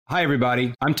Hi,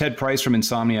 everybody. I'm Ted Price from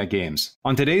Insomniac Games.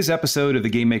 On today's episode of the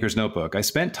Game Maker's Notebook, I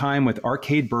spent time with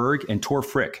Arcade Berg and Tor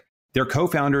Frick. They're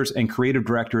co-founders and creative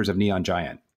directors of Neon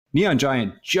Giant. Neon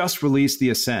Giant just released The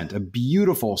Ascent, a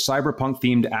beautiful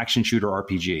cyberpunk-themed action shooter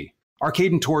RPG.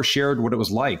 Arcade and Tor shared what it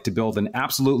was like to build an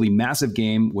absolutely massive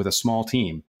game with a small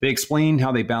team. They explained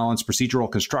how they balance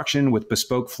procedural construction with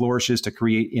bespoke flourishes to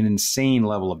create an insane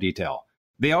level of detail.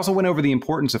 They also went over the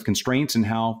importance of constraints and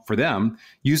how, for them,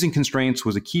 using constraints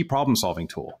was a key problem-solving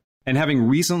tool. And having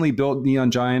recently built Neon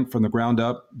Giant from the ground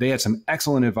up, they had some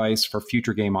excellent advice for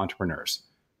future game entrepreneurs.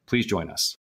 Please join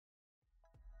us.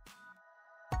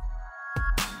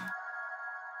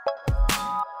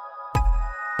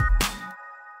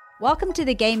 Welcome to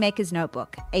the Game Maker's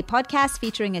Notebook, a podcast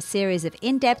featuring a series of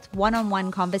in-depth one-on-one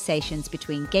conversations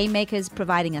between game makers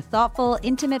providing a thoughtful,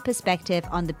 intimate perspective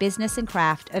on the business and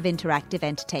craft of interactive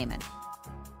entertainment.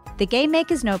 The Game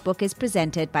Maker's Notebook is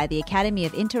presented by the Academy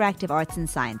of Interactive Arts and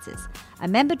Sciences, a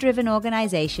member-driven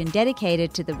organization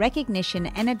dedicated to the recognition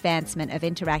and advancement of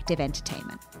interactive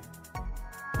entertainment.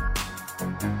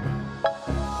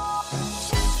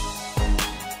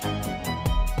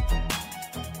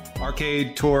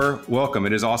 Arcade, Tor, welcome.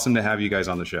 It is awesome to have you guys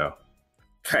on the show.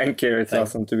 Thank you. It's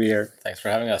awesome to be here. Thanks for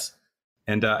having us.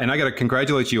 And I got to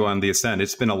congratulate you on The Ascent.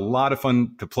 It's been a lot of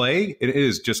fun to play. It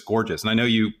is just gorgeous. And I know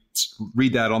you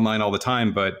read that online all the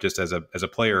time, but just as a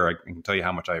player, I can tell you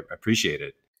how much I appreciate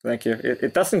it. Thank you.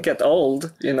 It doesn't get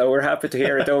old. You know, we're happy to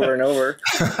hear it over and over.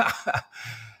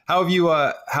 How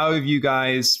have you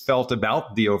guys felt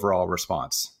about the overall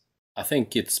response? I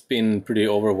think it's been pretty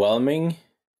overwhelming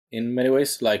in many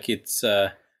ways. Like it's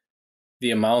the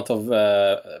amount of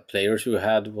players we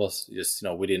had was just,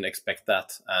 we didn't expect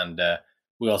that. And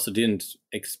we also didn't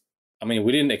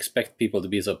we didn't expect people to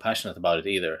be so passionate about it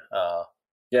either.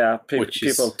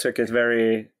 People took it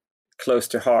very close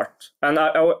to heart. And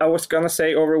I was going to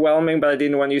say overwhelming, but I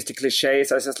didn't want to use the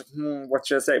cliches. I was just like, what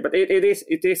should I say? But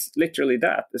it is literally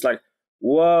that. It's like,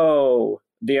 whoa,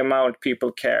 the amount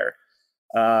people care.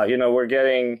 We're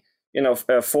getting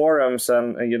forums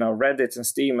and, Reddit and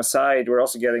Steam aside, we're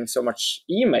also getting so much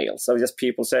emails of just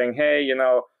people saying, hey,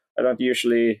 I don't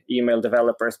usually email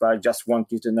developers, but I just want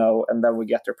you to know. And then we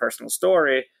get their personal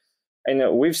story.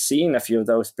 And we've seen a few of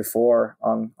those before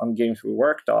on games we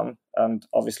worked on. And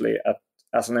obviously,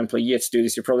 as an employee at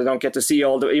studios, you probably don't get to see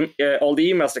all the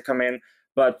emails that come in.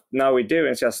 But now we do. And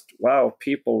it's just, wow,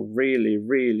 people really,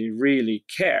 really, really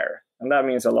care. And that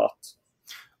means a lot.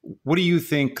 What do you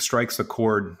think strikes a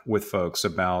chord with folks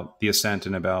about The Ascent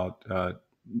and about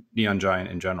Neon Giant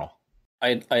in general?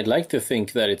 I'd like to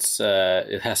think that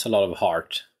it has a lot of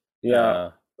heart.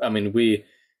 Yeah. We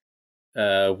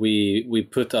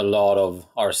put a lot of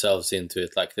ourselves into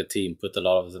it. Like the team put a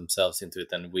lot of themselves into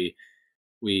it, and we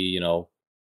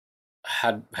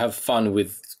have fun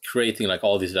with creating like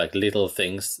all these like little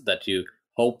things that you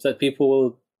hope that people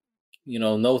will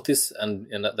notice and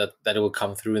that it will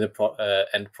come through in the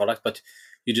end product, but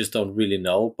you just don't really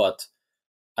know. But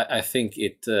I think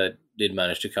it did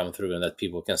manage to come through, and that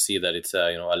people can see that it's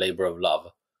a labor of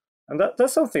love. And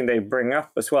that's something they bring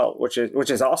up as well, which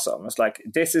is awesome. It's like,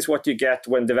 this is what you get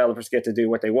when developers get to do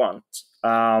what they want.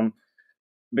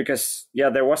 Because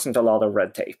there wasn't a lot of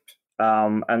red tape,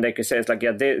 and they could say it's like,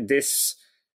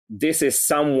 this is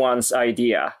someone's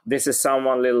idea. This is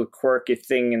someone little quirky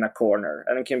thing in a corner.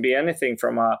 And it can be anything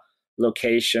from a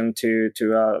location to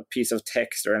a piece of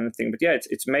text or anything. But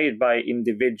it's made by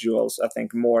individuals, I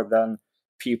think, more than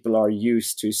people are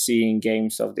used to seeing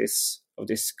games of this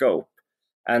scope.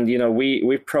 And,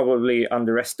 we probably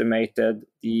underestimated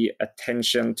the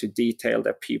attention to detail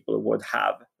that people would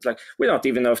have. It's like, we don't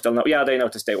even know if they'll know. Yeah, they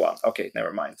noticed day one. Okay,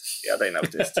 never mind. Yeah, they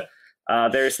noticed.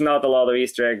 There's not a lot of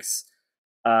Easter eggs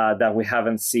that we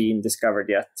haven't seen discovered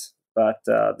yet, but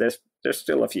there's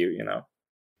still a few,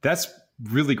 That's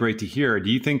really great to hear.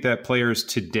 Do you think that players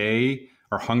today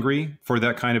are hungry for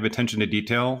that kind of attention to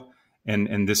detail,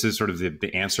 and this is sort of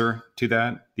the answer to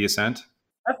that, The Ascent?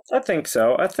 I think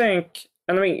so.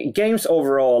 Games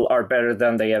overall are better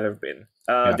than they ever been.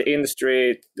 The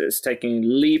industry is taking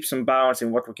leaps and bounds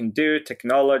in what we can do,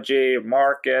 technology,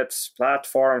 markets,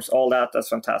 platforms, all that. That's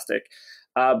fantastic.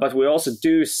 But we also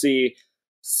do see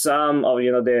some of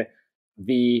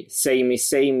the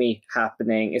samey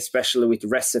happening, especially with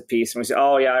recipes. And we say,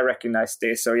 oh yeah, I recognize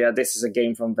this, or yeah, this is a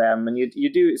game from them. And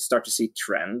you do start to see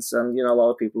trends, and a lot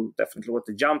of people definitely want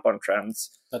to jump on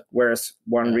trends. Whereas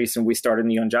one reason we started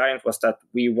Neon Giant was that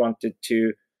we wanted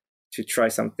to try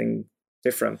something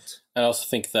different. I also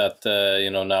think that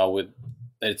now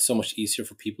that it's so much easier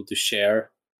for people to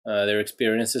share their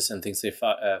experiences and things they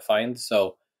find.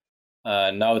 So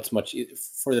Now it's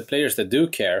for the players that do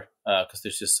care, because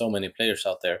there's just so many players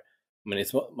out there. I mean,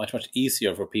 it's much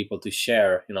easier for people to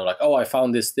share, like, oh, I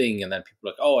found this thing, and then people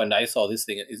are like, oh, and I saw this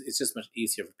thing. It's just much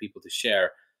easier for people to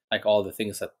share, like, all the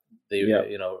things that they,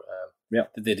 that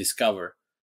they discover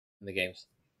in the games.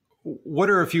 What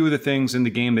are a few of the things in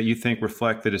the game that you think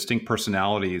reflect the distinct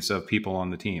personalities of people on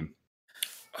the team?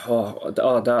 I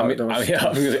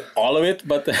mean, all of it,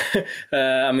 but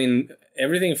I mean,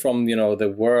 everything from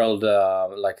the world,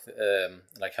 like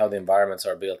how the environments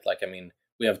are built. Like, I mean,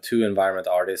 we have 2 environment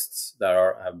artists that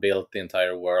have built the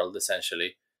entire world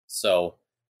essentially. So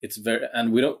it's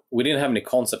and we didn't have any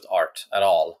concept art at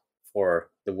all for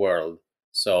the world.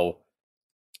 So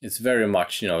it's very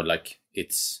much like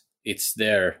it's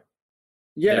their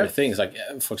things, like,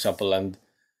 for example,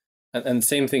 and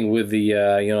same thing with the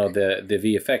the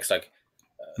VFX, like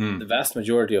the vast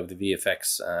majority of the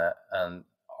VFX and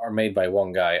are made by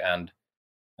one guy, and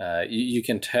you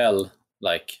can tell,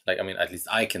 like I mean, at least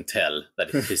I can tell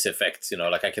that it's his effects.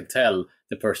 Like, I can tell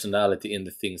the personality in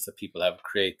the things that people have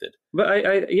created. But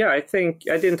I think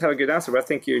I didn't have a good answer, but I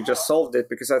think you just solved it,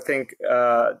 because I think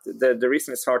the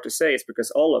reason it's hard to say is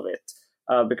because all of it,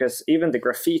 because even the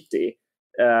graffiti.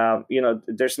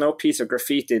 There's no piece of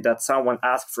graffiti that someone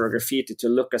asked for a graffiti to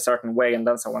look a certain way and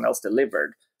then someone else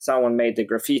delivered. Someone made the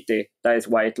graffiti, that is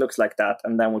why it looks like that,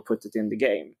 and then we put it in the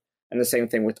game. And the same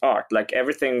thing with art. Like,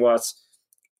 everything was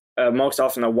most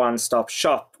often a one-stop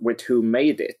shop with who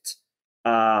made it.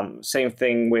 Same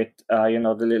thing with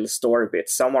the little story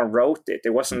bits. Someone wrote it.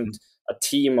 It wasn't a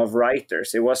team of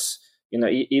writers. It was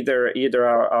either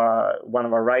one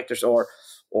of our writers or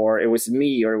it was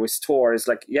me, or it was Tor. It's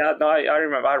like, I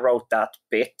remember I wrote that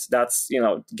bit. That's,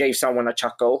 gave someone a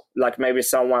chuckle. Like, maybe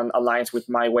someone aligns with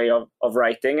my way of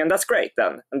writing, and that's great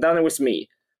then. And then it was me.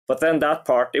 But then that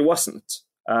part, it wasn't.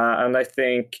 And I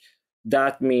think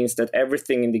that means that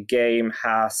everything in the game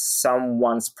has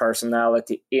someone's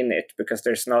personality in it, because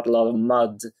there's not a lot of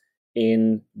mud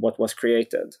in what was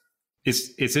created.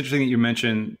 It's interesting that you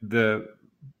mentioned the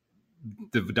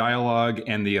dialogue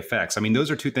and the effects. I mean,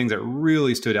 those are 2 things that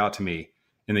really stood out to me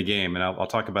in the game, and I'll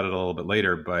talk about it a little bit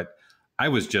later. But I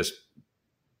was just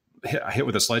hit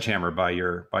with a sledgehammer by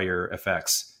your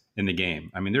effects in the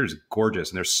game. I mean, they're just gorgeous,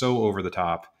 and they're so over the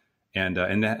top, and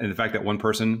the fact that one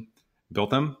person built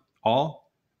them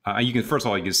all. You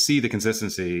can see the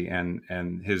consistency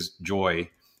and his joy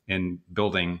in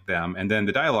building them, and then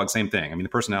the dialogue, same thing. I mean, the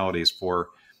personalities for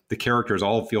the characters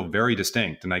all feel very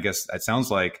distinct, and I guess it sounds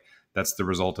like that's the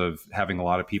result of having a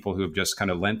lot of people who have just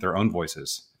kind of lent their own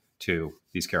voices to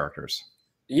these characters.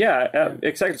 Yeah,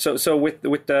 exactly. So with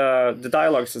the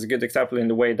dialogues is a good example in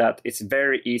the way that it's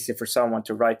very easy for someone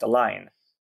to write a line,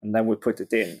 and then we put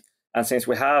it in. And since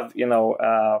we have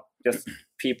just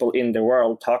people in the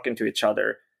world talking to each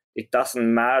other, it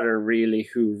doesn't matter really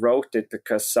who wrote it,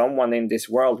 because someone in this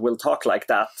world will talk like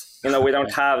that. We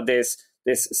don't have this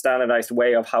standardized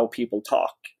way of how people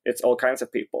talk. It's all kinds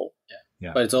of people.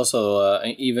 Yeah. But it's also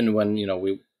even when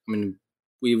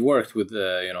we've worked with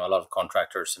a lot of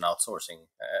contractors and outsourcing,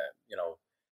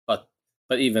 but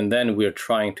even then we're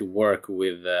trying to work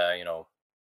with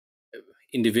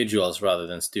individuals rather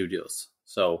than studios.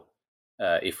 So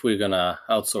if we're gonna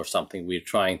outsource something, we're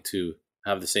trying to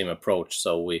have the same approach.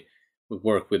 So we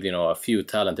work with a few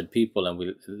talented people, and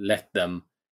we let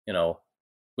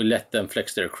them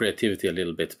flex their creativity a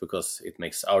little bit, because it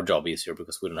makes our job easier,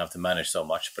 because we don't have to manage so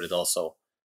much. But it also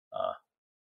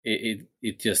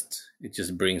it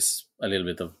just brings a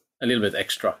little bit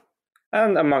extra.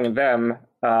 And among them,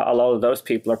 a lot of those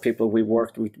people are people we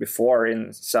worked with before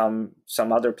in some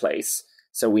other place,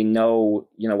 so we know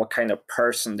what kind of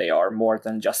person they are more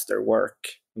than just their work.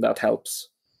 That helps.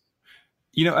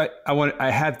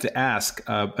 I had to ask,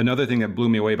 another thing that blew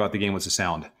me away about the game was the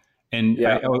sound. And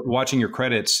watching your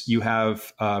credits, you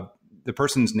have the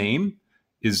person's name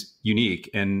is unique,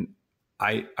 and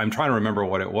I'm trying to remember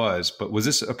what it was. But was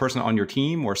this a person on your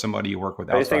team or somebody you work with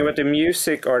outside? Are you thinking about the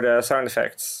music or the sound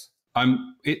effects?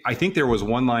 I think there was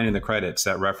one line in the credits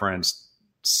that referenced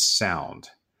sound.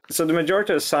 So the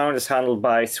majority of the sound is handled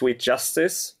by Sweet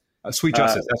Justice. Sweet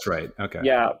Justice, that's right. Okay.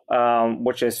 Yeah,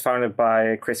 which is founded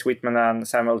by Chris Whitman and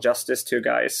Samuel Justice, 2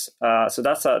 guys. So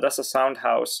that's a sound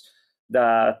house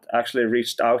that actually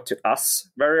reached out to us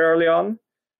very early on,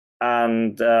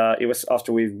 and it was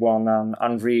after we won an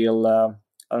Unreal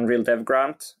Dev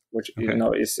Grant, which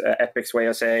is Epic's way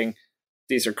of saying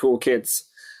these are cool kids.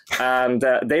 And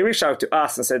they reached out to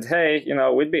us and said, "Hey,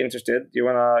 we'd be interested. Do you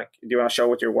wanna show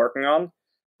what you're working on?"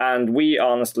 And we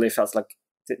honestly felt like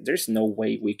there's no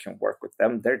way we can work with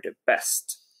them. They're the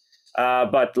best.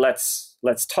 But let's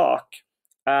talk.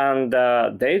 And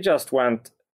they just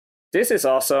went, this is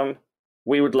awesome.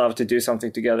 We would love to do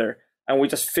something together. And we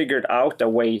just figured out a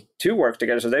way to work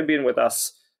together. So they've been with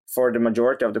us for the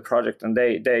majority of the project. And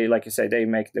they like you say, they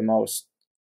make the most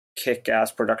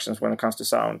kick-ass productions when it comes to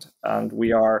sound. And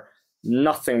we are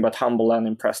nothing but humble and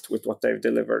impressed with what they've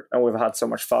delivered. And we've had so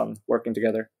much fun working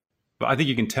together. But I think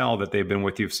you can tell that they've been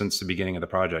with you since the beginning of the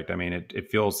project. I mean,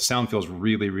 the sound feels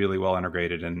really, really well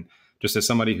integrated. And just as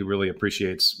somebody who really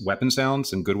appreciates weapon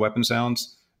sounds and good weapon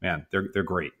sounds, man, they're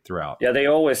great throughout. Yeah, they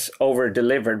always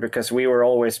over-delivered because we were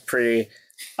always pretty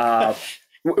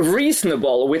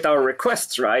reasonable with our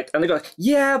requests, right? And they go,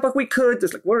 yeah, but we could.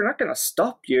 It's like, we're not going to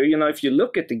stop you. You know, if you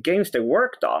look at the games they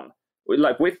worked on,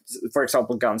 like with, for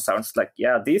example, gun sounds, like,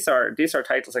 yeah, these are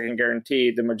titles I can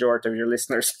guarantee the majority of your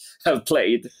listeners have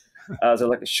played. So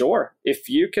like, sure, if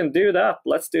you can do that,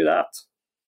 let's do that.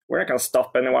 We're not going to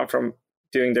stop anyone from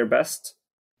doing their best.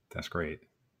 That's great.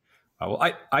 Well,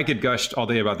 I could gush all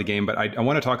day about the game, but I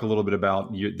want to talk a little bit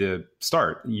about your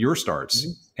starts,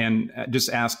 mm-hmm. and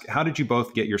just ask, how did you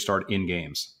both get your start in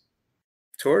games?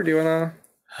 Tor, do you want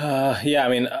to? Yeah, I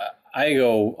mean,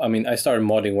 I started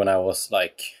modding when I was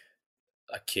like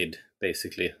a kid,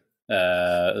 basically,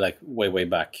 like way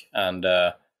back, and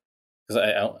because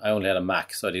I only had a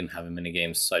Mac, so I didn't have many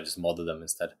games, so I just modded them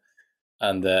instead.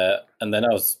 And then I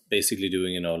was basically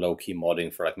doing, low key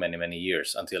modding for like many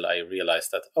years until I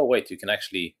realized that, oh wait, you can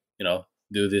actually,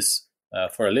 do this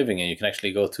for a living, and you can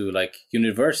actually go to like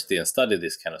university and study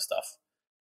this kind of stuff.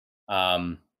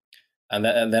 And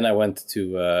then I went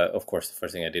to, of course, the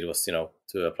first thing I did was, to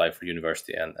apply for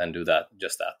university and do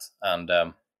just that.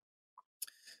 And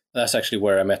that's actually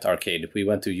where I met Arcade. We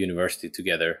went to university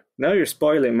together. Now you're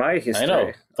spoiling my history. I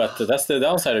know, but that's the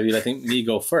downside of you letting me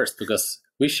go first, because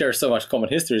we share so much common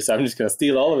history, so I'm just going to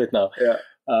steal all of it now. Yeah.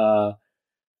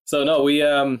 So no, we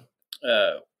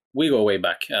go way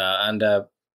back, and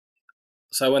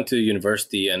so I went to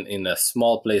university and in a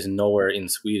small place nowhere in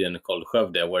Sweden called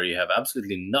Skövde, where you have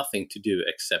absolutely nothing to do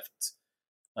except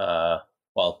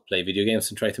play video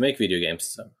games and try to make video games.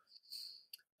 So,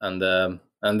 and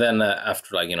then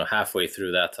after halfway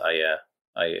through that,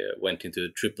 I went into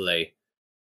AAA,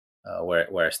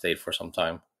 where I stayed for some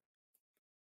time.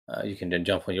 You can then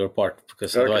jump on your part,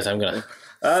 because otherwise I'm gonna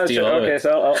steal all of it.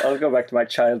 So I'll go back to my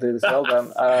childhood as well.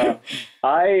 Then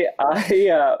I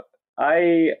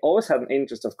always had an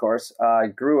interest, of course. I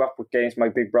grew up with games. My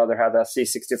big brother had a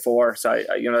C64, so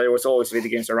there was always video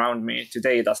games around me.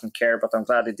 Today he doesn't care, but I'm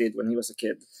glad he did when he was a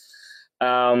kid.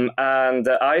 And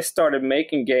I started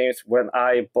making games when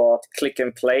I bought Click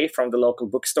and Play from the local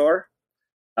bookstore,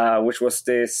 which was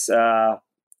this.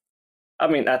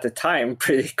 At the time,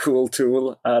 pretty cool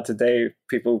tool. Today,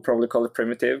 people would probably call it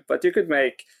primitive, but you could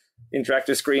make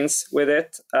interactive screens with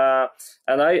it. And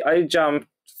I jumped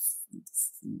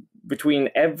between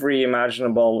every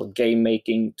imaginable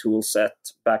game-making tool set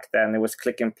back then. It was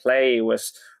Click and Play, it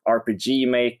was RPG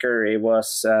Maker, it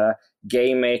was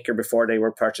Game Maker before they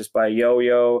were purchased by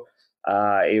Yo-Yo,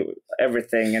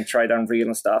 everything, and tried Unreal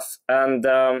and stuff. And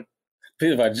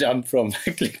bit of a jump from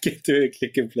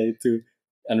Click and Play to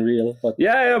Unreal, but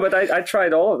but I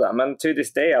tried all of them, and to this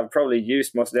day I've probably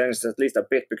used most of the engines at least a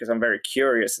bit, because I'm very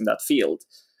curious in that field.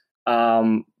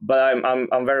 But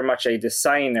I'm very much a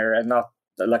designer and not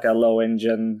like a low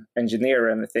engine engineer or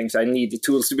anything, so I need the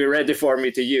tools to be ready for me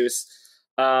to use.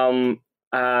 One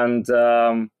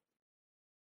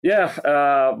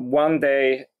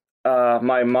day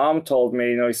my mom told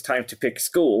me, it's time to pick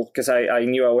school, because I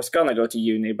knew I was going to go to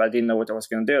uni, but I didn't know what I was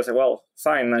going to do. I said, well,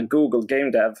 fine. I Googled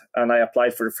game dev, and I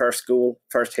applied for the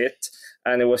first hit.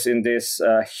 And it was in this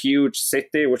huge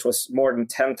city, which was more than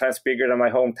 10 times bigger than my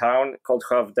hometown, called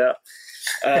Skövde.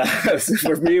 So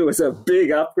for me, it was a big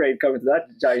upgrade coming to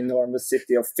that ginormous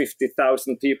city of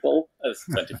 50,000 people. That's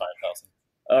 25,000.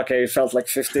 Okay, it felt like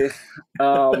 50.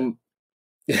 I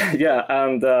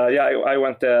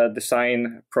went the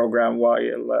design program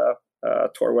while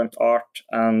Tor went art,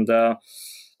 and I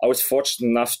was fortunate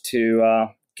enough to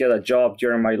get a job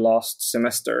during my last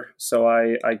semester. So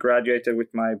I graduated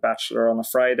with my bachelor on a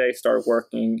Friday, started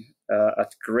working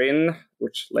at Grin,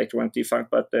 which later went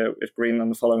defunct, but at Grin on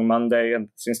the following Monday, and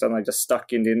since then I just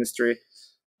stuck in the industry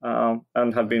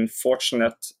and have been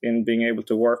fortunate in being able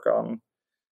to work on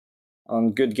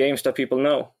good games that people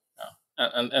know.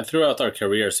 And throughout our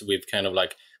careers, we've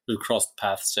we've crossed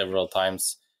paths several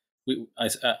times. I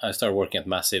started working at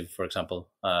Massive, for example,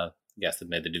 guess that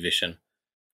made the Division.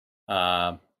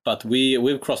 But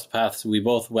we've crossed paths. We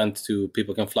both went to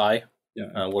People Can Fly,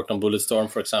 worked on Bulletstorm,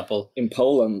 for example. In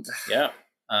Poland. Yeah.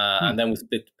 And then we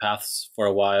split paths for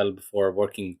a while before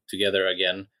working together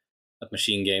again at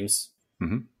Machine Games.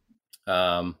 Mm-hmm.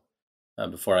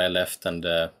 before I left, and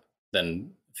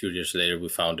then a few years later we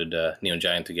founded Neon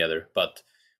Giant together. But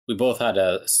we both had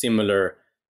a similar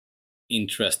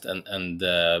interest and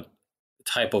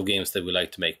type of games that we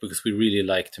like to make, because we really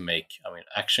like to make,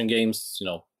 action games,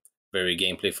 very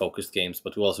gameplay focused games,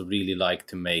 but we also really like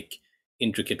to make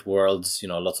intricate worlds,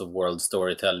 lots of world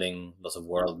storytelling, lots of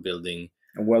world building,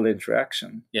 and world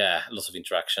interaction. Yeah, lots of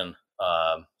interaction.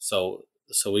 So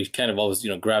we kind of always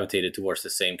gravitated towards the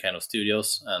same kind of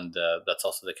studios, and that's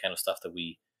also the kind of stuff that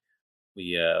we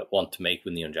want to make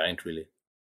with Neon Giant, really.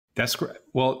 That's great.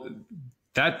 Well,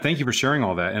 thank you for sharing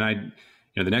all that. And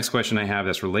the next question I have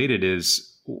that's related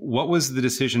is, what was the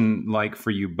decision like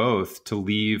for you both to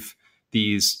leave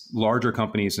these larger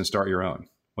companies and start your own?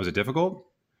 Was it difficult?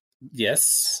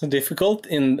 Yes, difficult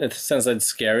in the sense that it's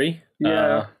scary.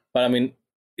 Yeah. But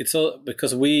it's all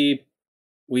because we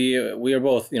are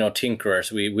both,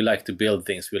 tinkerers. We like to build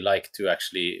things. We like to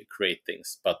actually create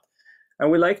things,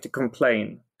 and we like to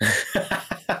complain.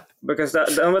 Because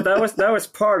that was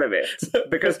part of it.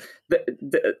 Because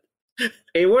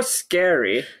it was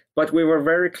scary, but we were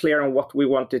very clear on what we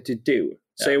wanted to do.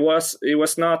 So it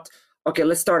was not, okay,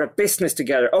 let's start a business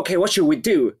together. Okay, what should we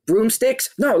do? Broomsticks?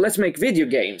 No, let's make video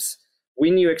games. We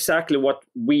knew exactly what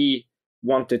we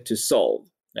wanted to solve,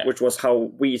 which was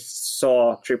how we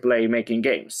saw AAA making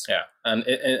games. Yeah, and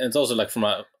it's also like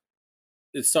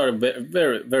it started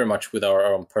very, very much with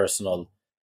our own personal,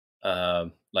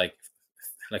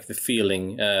 like the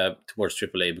feeling towards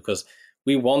AAA, because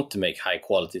we want to make high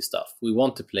quality stuff. We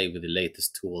want to play with the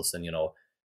latest tools, and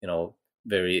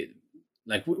very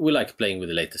like we like playing with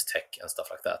the latest tech and stuff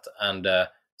like that. And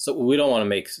so we don't want to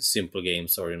make simple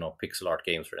games or pixel art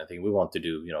games or anything. We want to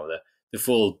do the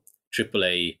full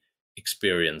AAA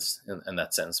experience in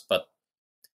that sense. But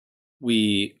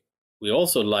we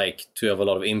also like to have a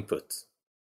lot of input,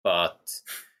 but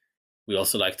we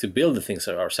also like to build the things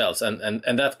ourselves, and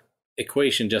that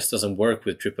equation just doesn't work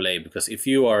with AAA, because if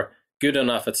you are good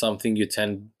enough at something, you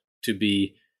tend to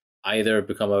be either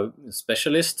become a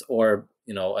specialist or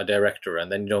a director,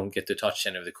 and then you don't get to touch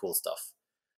any of the cool stuff.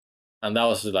 And that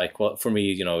was like, well, for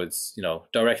me, it's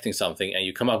directing something, and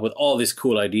you come up with all these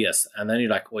cool ideas, and then you're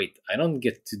like, wait, I don't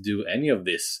get to do any of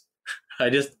this. I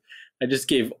just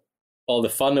gave all the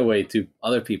fun away to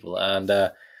other people, and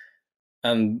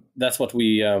that's what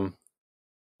we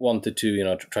wanted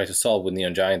to try to solve with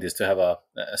Neon Giant, is to have a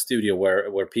studio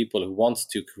where people who want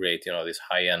to create this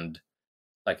high end,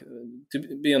 like to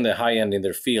be on the high end in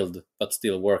their field, but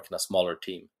still work in a smaller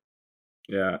team.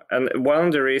 Yeah, and one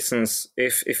of the reasons,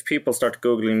 if people start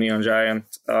Googling Neon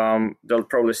Giant, they'll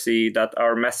probably see that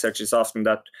our message is often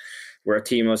that we're a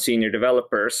team of senior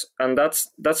developers, and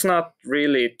that's not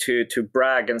really to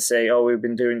brag and say, oh, we've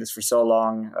been doing this for so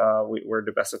long, we're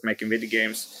the best at making video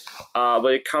games,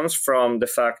 but it comes from the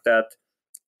fact that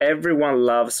everyone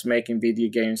loves making video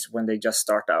games when they just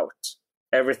start out.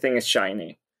 Everything is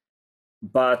shiny,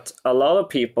 but a lot of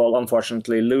people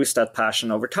unfortunately lose that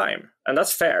passion over time, and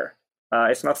that's fair.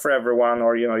 It's not for everyone,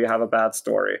 or you have a bad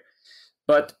story.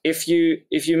 But if you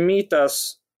meet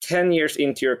us 10 years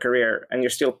into your career and you're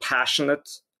still passionate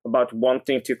about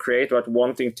wanting to create, about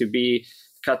wanting to be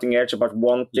cutting edge, about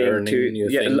wanting learning new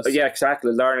things. Yeah,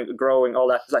 exactly, learning, growing, all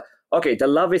that. It's like, okay, the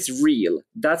love is real.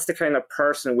 That's the kind of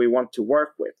person we want to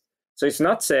work with. So it's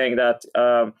not saying that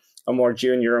a more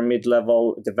junior or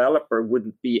mid-level developer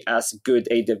wouldn't be as good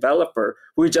a developer.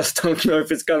 We just don't know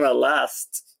if it's gonna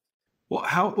last.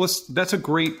 Well, that's a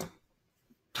great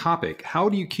topic. How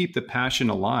do you keep the passion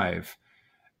alive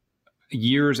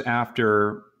years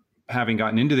after having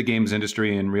gotten into the games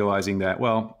industry and realizing that,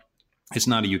 well, it's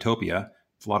not a utopia.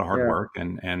 It's a lot of hard work,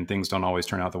 and things don't always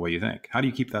turn out the way you think. How do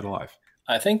you keep that alive?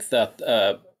 I think that,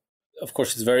 of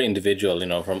course, it's very individual,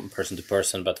 from person to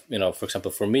person. But, for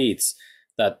example, for me, it's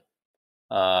that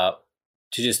to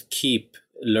just keep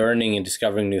learning and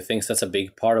discovering new things. That's a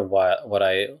big part of what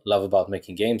I love about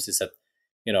making games, is that,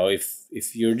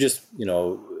 if you're just, a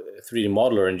 3D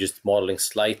modeler and just modeling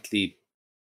slightly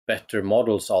better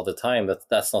models all the time,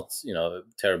 that's not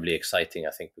terribly exciting, I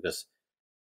think, because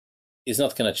it's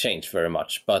not going to change very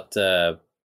much. But the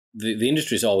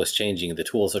industry is always changing. The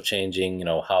tools are changing.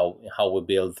 How we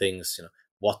build things,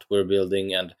 what we're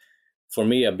building. And for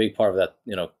me, a big part of that,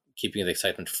 keeping the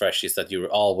excitement fresh, is that you're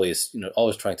always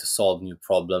trying to solve new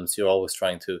problems. You're always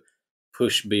trying to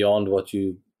push beyond what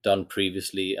you've done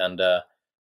previously, and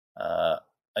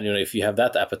if you have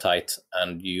that appetite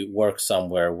and you work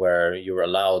somewhere where you're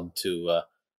allowed to,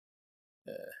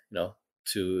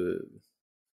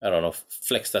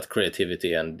 flex that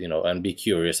creativity and be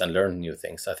curious and learn new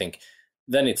things, I think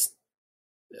then it's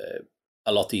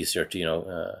a lot easier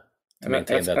to, to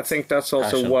maintain that. I think that's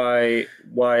also passion.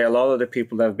 why a lot of the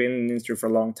people that have been in the industry for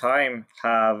a long time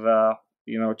have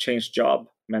changed job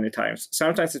many times.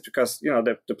 Sometimes it's because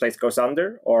the place goes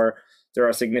under or there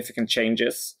are significant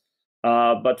changes.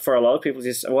 But for a lot of people,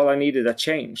 it's I needed a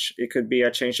change. It could be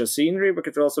a change of scenery, but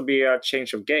it could also be a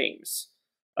change of games.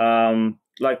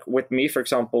 Like with me, for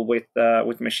example, with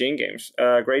Machine Games,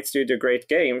 great studio, great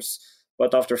games.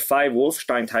 But after 5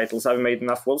 Wolfenstein titles, I've made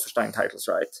enough Wolfenstein titles,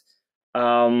 right?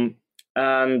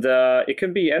 And it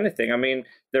can be anything. I mean,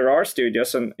 there are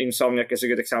studios, and Insomniac is a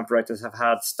good example, right, that have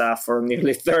had staff for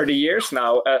nearly 30 years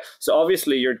now. So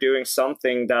obviously you're doing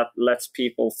something that lets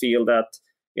people feel that,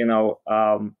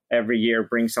 every year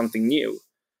brings something new.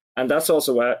 And that's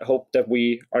also what I hope that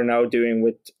we are now doing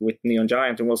with Neon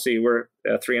Giant. And we'll see, we're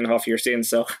 3.5 years in.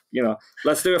 So,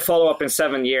 let's do a follow-up in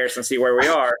 7 years and see where we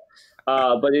are.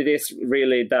 But it is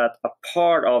really that a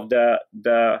part of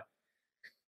the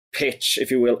pitch, if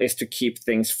you will, is to keep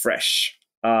things fresh.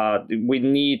 We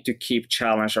need to keep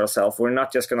challenge ourselves. We're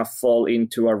not just going to fall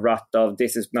into a rut of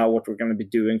this is now what we're going to be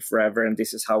doing forever and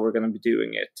this is how we're going to be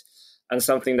doing it. And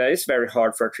something that is very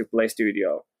hard for a AAA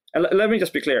studio. And let me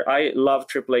just be clear. I love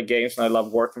AAA games and I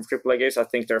love working for AAA games. I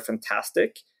think they're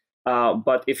fantastic.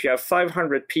 But if you have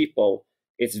 500 people,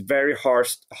 it's very hard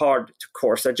to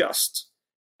course adjust.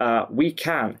 We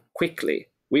can quickly.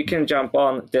 We can jump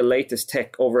on the latest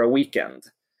tech over a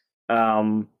weekend.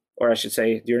 Or I should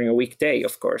say during a weekday,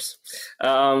 of course.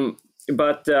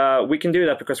 But we can do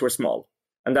that because we're small.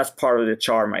 And that's part of the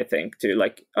charm, I think, to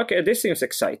like, okay, this seems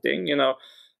exciting.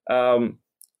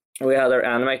 We had our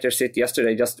animator sit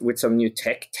yesterday just with some new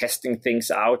tech, testing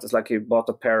things out. It's like he bought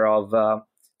a pair of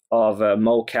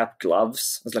mocap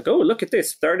gloves. It's like, oh, look at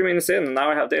this, 30 minutes in, and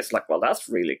now I have this. Like, well, that's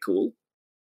really cool.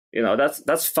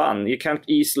 That's fun. You can't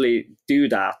easily do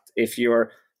that if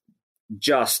you're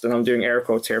just, and I'm doing air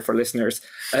quotes here for listeners,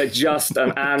 just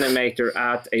an animator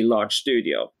at a large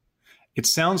studio. It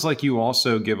sounds like you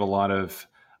also give a lot of,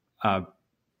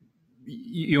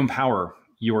 you empower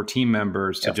your team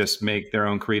members to just make their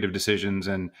own creative decisions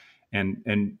and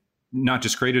not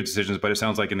just creative decisions, but it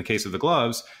sounds like in the case of the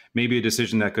gloves, maybe a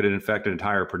decision that could affect an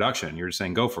entire production. You're just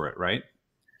saying, go for it, right?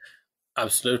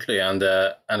 Absolutely. And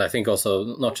I think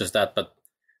also not just that, but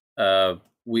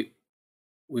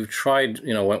we've tried,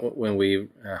 when we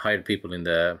hired people in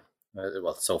the,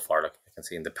 so far, like I can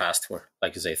see in the past, we're,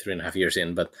 like you say, 3.5 years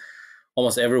in, but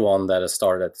almost everyone that has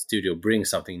started at the studio brings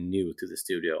something new to the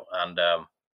studio.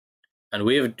 And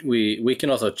we can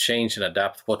also change and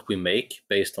adapt what we make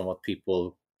based on what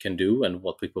people can do and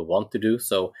what people want to do.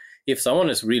 So if someone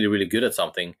is really, really good at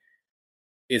something,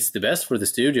 it's the best for the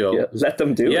studio. Yeah, let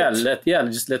them do it.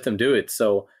 Just let them do it.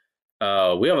 So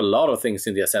we have a lot of things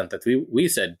in the Ascent that we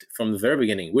said from the very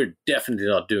beginning, we're definitely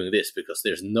not doing this because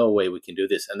there's no way we can do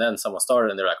this. And then someone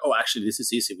started and they're like, oh, actually, this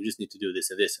is easy. We just need to do this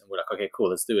and this. And we're like, okay, cool,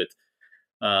 let's do it.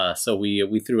 So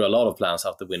we threw a lot of plans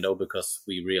out the window because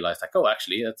we realized like, oh,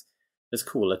 actually, that's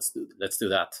cool. Let's do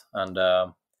that.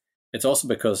 And it's also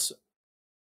because,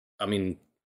 I mean,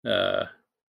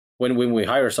 when we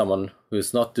hire someone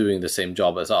who's not doing the same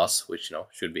job as us, which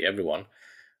should be everyone,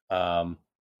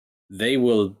 they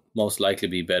will most likely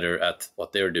be better at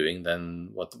what they're doing than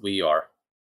what we are.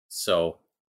 So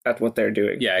at what they're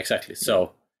doing, yeah, exactly.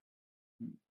 So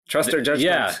trust their judgment.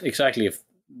 Yeah, exactly.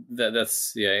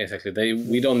 Exactly.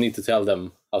 We don't need to tell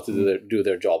them how to do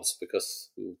their jobs because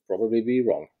we'll probably be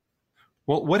wrong.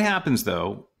 Well, what happens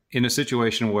though in a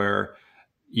situation where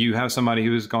you have somebody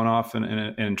who's gone off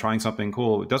and trying something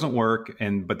cool, it doesn't work,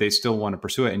 but they still want to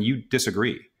pursue it, and you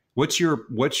disagree? What's your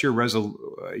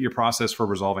process for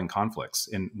resolving conflicts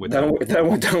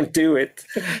Don't do it.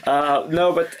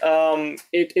 No, but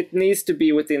it needs to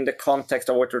be within the context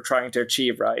of what we're trying to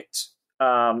achieve, right?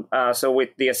 So with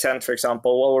the Ascent, for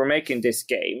example, well, we're making this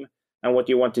game, and what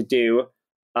you want to do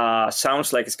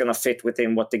sounds like it's going to fit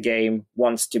within what the game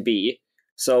wants to be.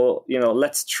 So,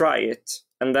 let's try it.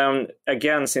 And then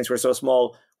again, since we're so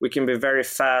small, we can be very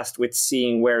fast with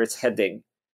seeing where it's heading.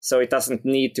 So it doesn't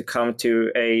need to come to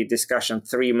a discussion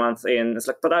 3 months in. It's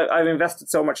like, but I've invested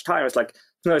so much time. It's like,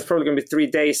 no, it's probably going to be 3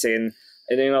 days in.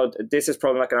 And, this is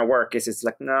probably not going to work. It's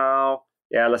like, no,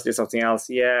 yeah, let's do something else.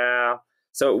 Yeah.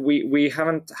 So we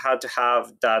haven't had to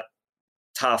have that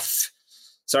tough,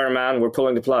 sorry, man, we're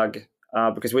pulling the plug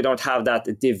because we don't have that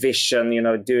division,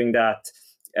 doing that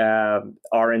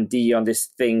R&D on this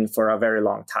thing for a very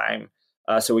long time.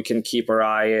 So we can keep our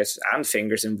eyes and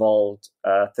fingers involved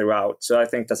throughout. So I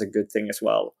think that's a good thing as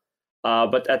well.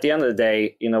 But at the end of the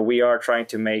day, we are trying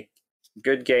to make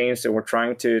good games and we're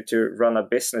trying to run a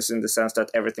business in the sense that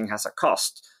everything has a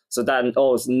cost. So that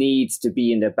always needs to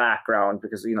be in the background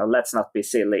because, let's not be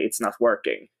silly. It's not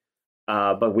working.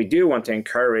 but we do want to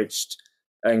encourage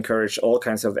all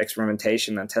kinds of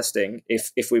experimentation and testing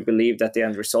if we believe that the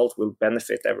end result will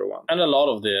benefit everyone. And a lot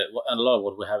of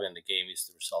what we have in the game is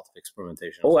the result of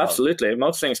experimentation. Oh, absolutely.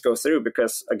 Most things go through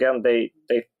because, again, they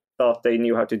thought they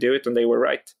knew how to do it and they were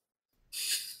right.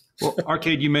 Well,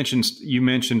 Arcade, you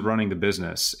mentioned running the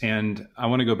business, and I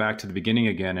want to go back to the beginning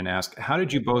again and ask, how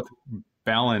did you both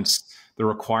balance the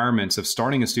requirements of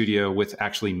starting a studio with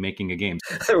actually making a game?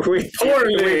 we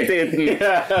didn't.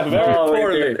 Yeah, very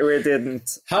poorly. We didn't.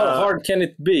 How hard can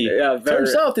it be? Yeah,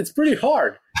 turns out it's pretty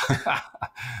hard.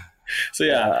 So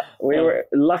yeah,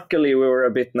 luckily we were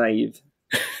a bit naive.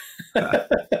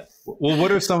 Well,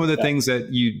 what are some of the things that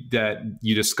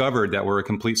you discovered that were a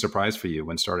complete surprise for you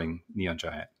when starting Neon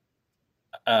Giant?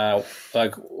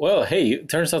 It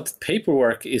turns out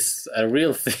paperwork is a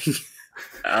real thing.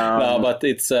 No, but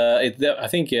I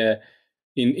think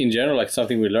in general, like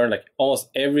something we learned, like almost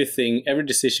every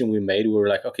decision we made, we were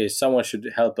like, okay, someone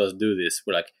should help us do this.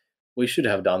 We're like, we should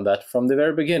have done that from the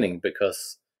very beginning,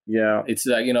 because it's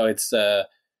like, it's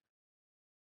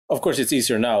of course it's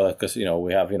easier now because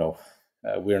we have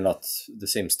we're not the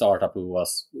same startup we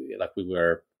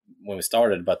were when we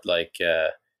started, but like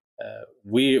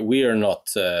we are not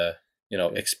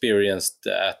experienced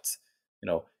at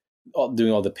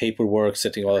doing all the paperwork,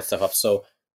 setting all that stuff up. So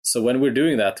when we're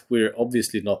doing that, we're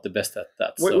obviously not the best at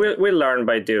that. We learn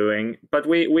by doing, but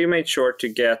we made sure to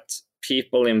get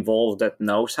people involved that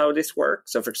knows how this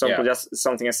works. So for example, just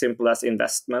something as simple as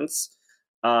investments.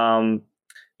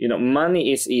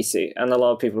 Money is easy, and a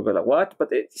lot of people go like, what? But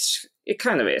it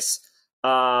kind of is.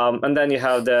 And then you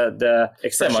have the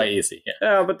expression semi-easy,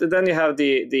 but then you have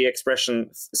the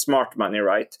expression smart money,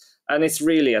 right? And it's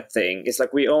really a thing. It's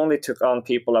like we only took on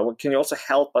people that, can you also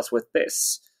help us with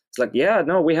this? It's like, we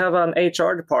have an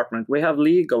HR department, we have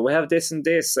legal, we have this and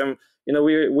this, and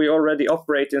we already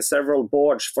operate in several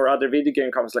boards for other video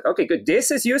game companies. Like, okay, good,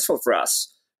 this is useful for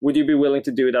us. Would you be willing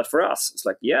to do that for us? It's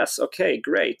like, yes, okay,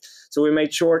 great. So we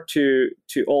made sure to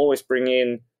always bring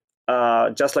in,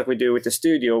 just like we do with the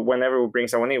studio, whenever we bring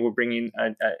someone in, we bring in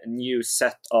a new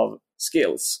set of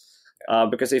skills.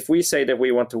 Because if we say that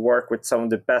we want to work with some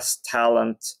of the best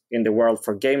talent in the world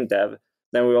for game dev,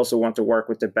 then we also want to work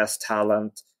with the best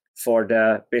talent for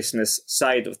the business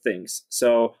side of things.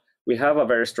 So we have a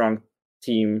very strong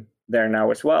team there now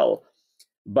as well.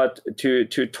 But to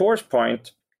Tor's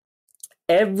point,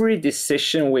 every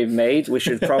decision we've made, we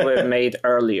should probably have made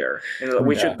earlier.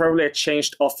 We should probably have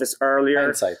changed office earlier.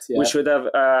 Hindsight, We should have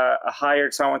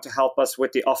hired someone to help us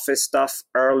with the office stuff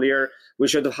earlier. We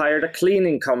should have hired a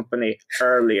cleaning company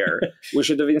earlier. We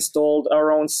should have installed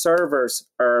our own servers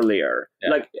earlier.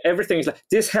 Like everything is like,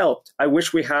 this helped. I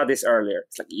wish we had this earlier.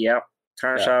 It's like,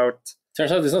 turns out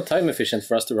it's not time efficient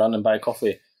for us to run and buy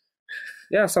coffee.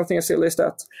 Yeah, something as silly as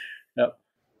that.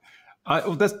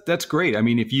 Well, that's great. I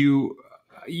mean, if you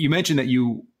mentioned that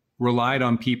you relied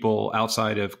on people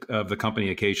outside of the company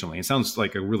occasionally. It sounds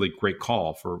like a really great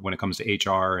call for when it comes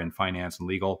to HR and finance and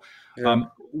legal. Yeah.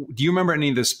 Do you remember any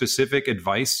of the specific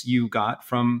advice you got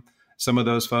from some of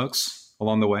those folks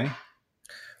along the way?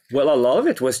 Well, a lot of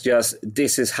it was just,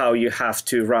 this is how you have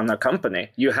to run a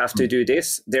company. You have to do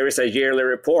this. There is a yearly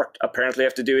report. Apparently you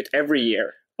have to do it every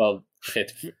year. Well,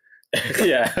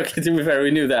 yeah, okay, to be fair, we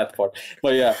knew that part.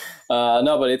 But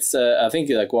but it's, I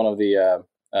think like one of the,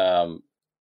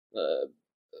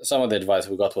 some of the advice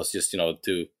we got was just,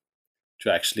 to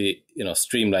actually,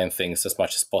 streamline things as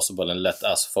much as possible and let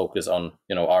us focus on,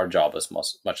 our job as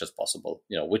much as possible,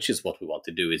 which is what we want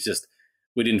to do. It's just,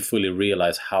 we didn't fully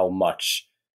realize how much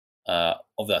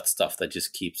of that stuff that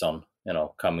just keeps on,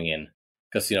 coming in.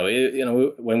 Because,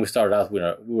 when we started out, we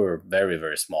were very,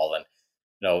 very small, and,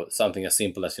 something as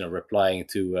simple as, replying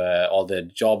to all the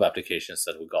job applications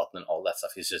that we got and all that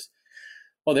stuff is just,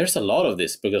 there's a lot of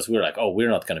this, because we're like, we're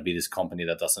not going to be this company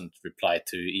that doesn't reply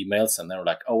to emails. And then we're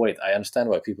like, wait, I understand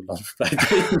why people don't reply to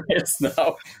emails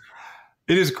now.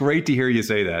 It is great to hear you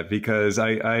say that, because I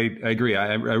agree.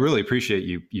 I really appreciate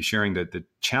you sharing the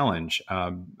challenge.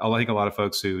 I think a lot of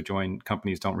folks who join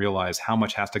companies don't realize how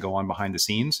much has to go on behind the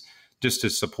scenes just to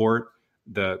support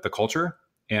the culture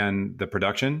and the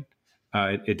production.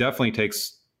 It definitely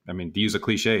takes, to use a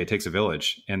cliche, it takes a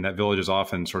village, and that village is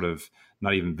often sort of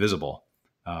not even visible.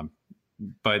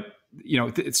 But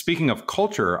speaking of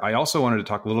culture, I also wanted to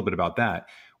talk a little bit about that.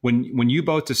 When you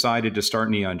both decided to start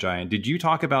Neon Giant, did you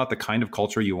talk about the kind of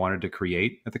culture you wanted to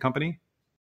create at the company?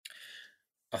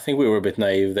 I think we were a bit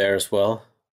naive there as well.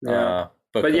 Yeah.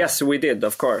 But yes, we did,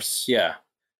 of course. Yeah.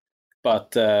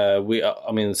 But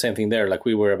same thing there. Like,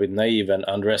 we were a bit naive and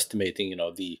underestimating,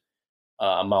 the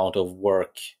amount of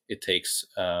work it takes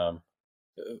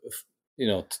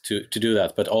to do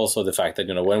that. But also the fact that,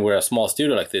 when we're a small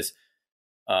studio like this,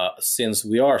 since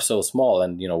we are so small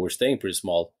and, we're staying pretty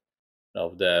small,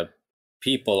 the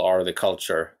people are the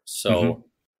culture. So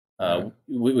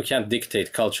we can't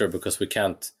dictate culture because we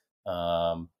can't,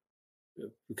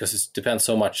 because it depends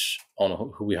so much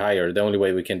on who we hire. The only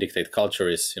way we can dictate culture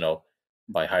is,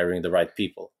 by hiring the right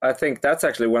people. I think that's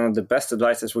actually one of the best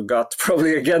advices we got,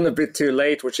 probably again a bit too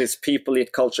late, which is people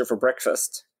eat culture for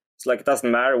breakfast. It's like, it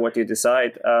doesn't matter what you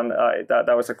decide. And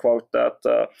that was a quote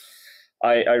that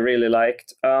I really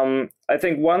liked. I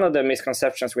think one of the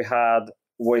misconceptions we had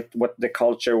with what the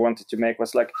culture wanted to make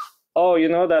was like, oh,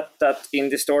 that in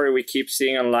the story we keep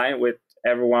seeing online with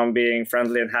everyone being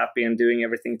friendly and happy and doing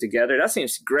everything together. That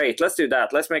seems great. Let's do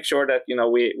that. Let's make sure that,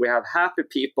 we have happy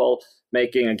people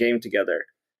making a game together.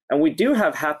 And we do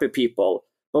have happy people,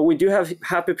 but we do have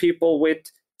happy people with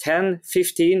 10,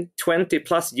 15, 20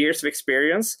 plus years of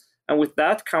experience. And with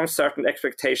that comes certain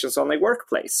expectations on the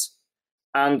workplace.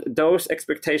 And those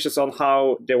expectations on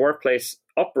how the workplace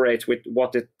operates with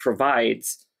what it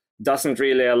provides doesn't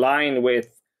really align with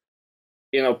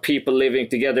people living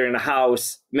together in a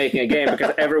house making a game,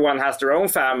 because everyone has their own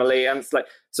family. And it's like,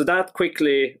 so that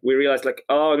quickly we realized like,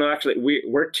 oh no, actually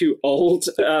we're too old,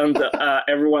 and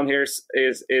everyone here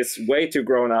is way too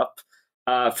grown up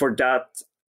for that,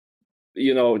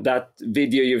 that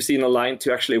video you've seen online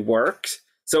to actually work.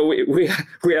 So we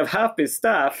have happy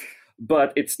staff,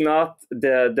 but it's not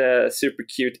the super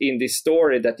cute indie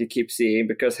story that you keep seeing,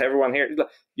 because everyone here,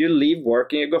 you leave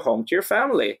work and you go home to your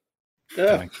family.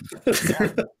 Yeah.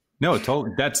 No,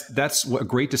 totally. That's a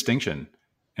great distinction,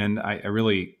 and I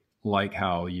really like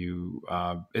how you.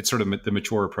 It's sort of the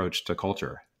mature approach to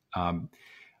culture.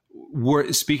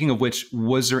 Speaking of which,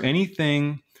 was there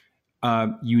anything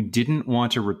you didn't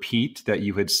want to repeat that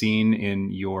you had seen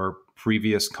in your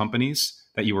previous companies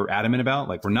that you were adamant about?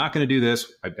 Like, we're not going to do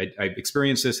this. I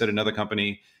experienced this at another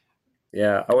company.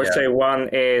 Yeah, I would say one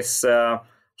is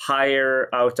hire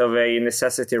out of a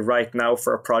necessity right now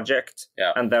for a project,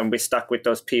 and then we stuck with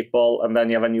those people, and then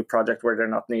you have a new project where they're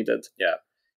not needed.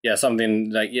 Yeah,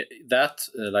 something like that.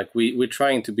 Like we're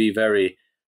trying to be very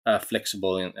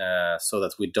flexible in, so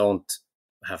that we don't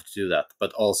have to do that.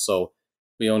 But also,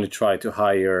 we only try to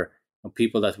hire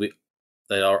people that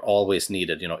are always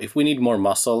needed. If we need more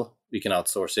muscle, we can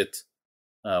outsource it.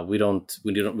 We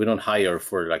don't hire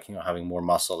for having more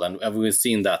muscle, and we've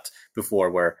seen that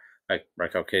before where.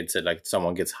 Like Arcade said, like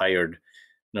someone gets hired,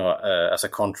 as a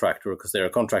contractor because they're a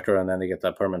contractor, and then they get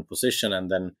a permanent position,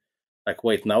 and then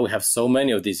wait, now we have so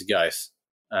many of these guys,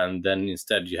 and then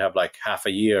instead you have like half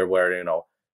a year where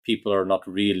people are not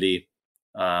really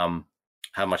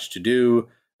have much to do,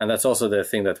 and that's also the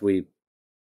thing that we,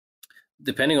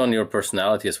 depending on your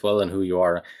personality as well and who you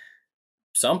are,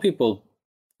 some people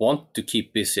want to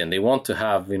keep busy and they want to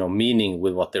have meaning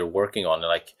with what they're working on,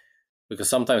 because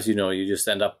sometimes you just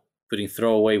end up putting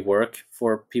throwaway work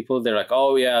for people. They're like,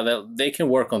 oh yeah, they can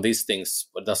work on these things,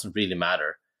 but it doesn't really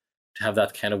matter to have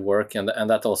that kind of work. And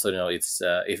that also, it's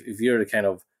if you're the kind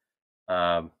of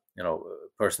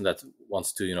person that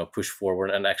wants to push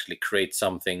forward and actually create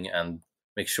something and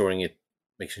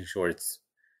making sure it's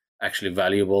actually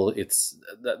valuable,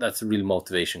 that's a real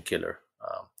motivation killer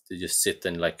to just sit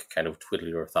and kind of twiddle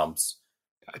your thumbs.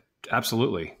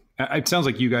 Absolutely. It sounds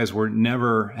like you guys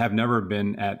have never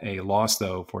been at a loss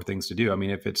though for things to do. I mean,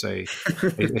 if it's a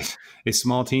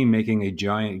small team making a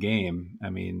giant game, I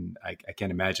mean, I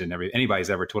can't imagine anybody's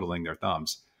ever twiddling their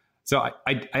thumbs. So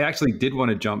I actually did want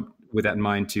to jump with that in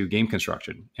mind to game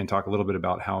construction and talk a little bit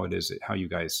about how you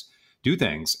guys do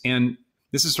things. And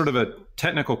this is sort of a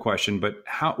technical question, but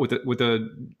how with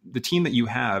the team that you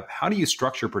have, how do you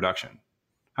structure production?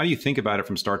 How do you think about it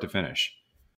from start to finish?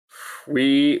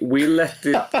 We let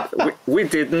it. we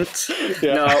didn't.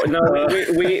 Yeah. No.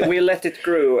 We let it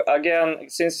grow. Again,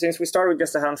 since we started with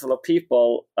just a handful of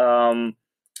people,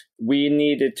 we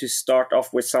needed to start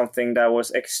off with something that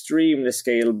was extremely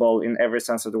scalable in every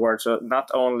sense of the word. So not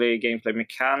only gameplay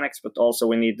mechanics, but also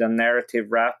we need the narrative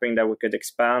wrapping that we could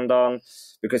expand on,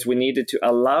 because we needed to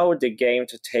allow the game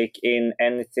to take in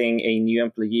anything a new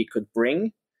employee could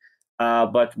bring.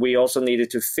 But we also needed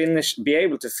to be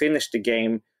able to finish the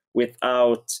game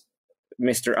without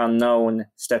Mr. Unknown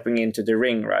stepping into the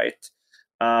ring, right?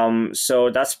 So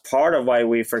that's part of why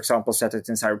we, for example, set it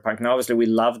in Cyberpunk. And obviously we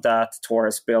love that. Tor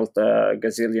has built a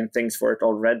gazillion things for it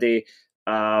already.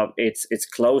 It's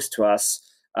close to us,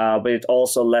 but it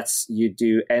also lets you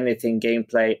do anything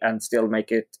gameplay and still make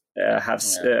it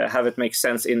have it make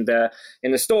sense in the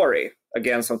story.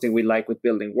 Again, something we like with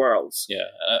building worlds. Yeah,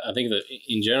 I think that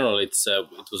in general it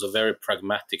was a very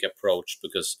pragmatic approach,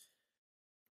 because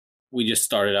we just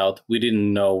started out. We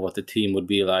didn't know what the team would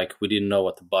be like. We didn't know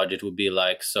what the budget would be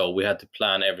like. So we had to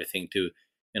plan everything to,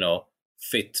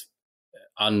 fit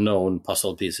unknown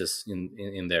puzzle pieces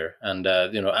in there. And,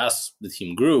 as the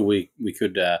team grew, we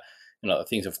could,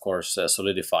 things, of course,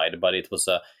 solidified. But it was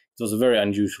a very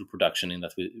unusual production in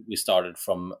that we started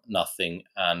from nothing.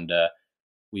 And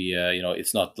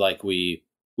it's not like we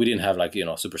didn't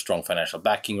have super strong financial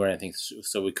backing or anything.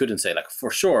 So we couldn't say for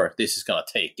sure this is going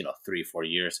to take, 3-4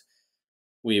 years.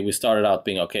 We started out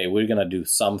being, okay, we're going to do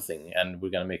something and we're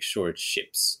going to make sure it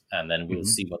ships, and then we'll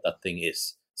see what that thing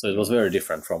is. So it was very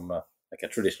different from a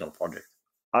traditional project.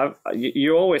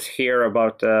 You always hear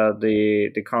about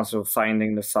the concept of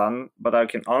finding the fun, but I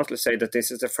can honestly say that this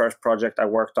is the first project I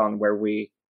worked on where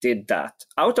we did that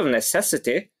out of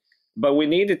necessity, but we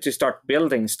needed to start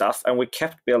building stuff, and we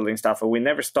kept building stuff, and we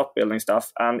never stopped building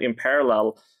stuff. And in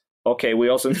parallel, okay, we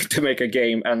also need to make a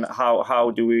game, and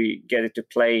how do we get it to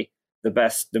play the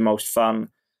best, the most fun?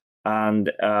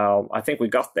 And I think we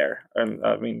got there. And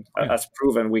I mean, as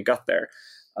proven, we got there.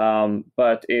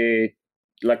 But it,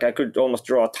 I could almost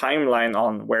draw a timeline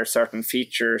on where certain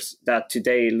features that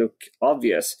today look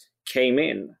obvious came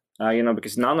in,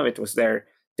 because none of it was there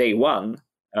day one.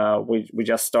 We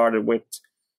just started with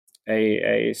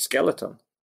a skeleton.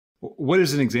 What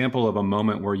is an example of a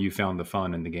moment where you found the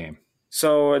fun in the game?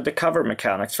 So the cover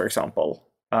mechanics, for example.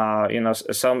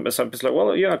 Some people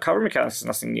are like, cover mechanics is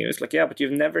nothing new. It's like, yeah, but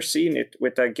you've never seen it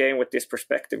with a game with this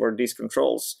perspective or these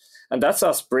controls. And that's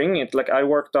us bringing it. I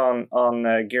worked on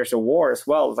Gears of War as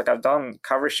well. I've done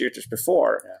cover shooters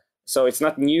before. Yeah. So it's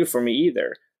not new for me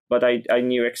either. But I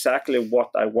knew exactly what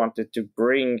I wanted to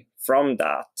bring from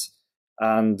that.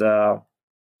 And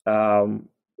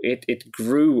it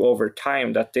grew over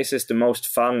time that this is the most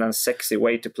fun and sexy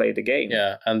way to play the game.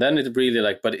 Yeah, and then it really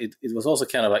but it was also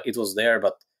kind of it was there,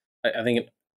 but I think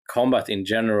combat in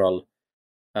general,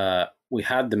 we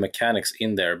had the mechanics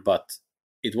in there, but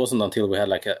it wasn't until we had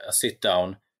a sit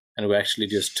down and we actually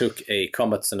just took a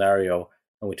combat scenario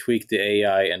and we tweaked the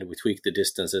AI and we tweaked the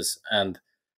distances, and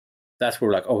that's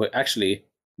where actually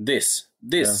this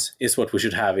is what we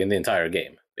should have in the entire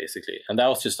game, basically. And that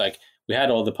was just we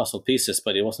had all the puzzle pieces,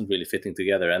 but it wasn't really fitting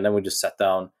together. And then we just sat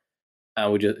down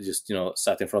and we just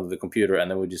sat in front of the computer, and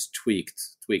then we just tweaked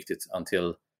it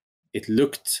until it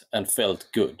looked and felt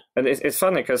good. And it's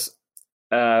funny because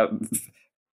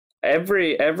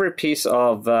every piece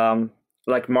of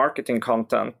marketing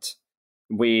content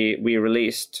we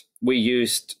released, we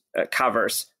used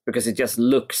covers because it just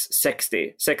looks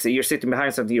sexy. You're sitting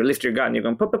behind something, you lift your gun, you're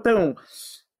going boom, boom, boom.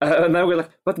 And then we're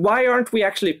like, but why aren't we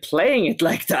actually playing it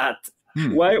like that?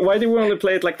 Why do we only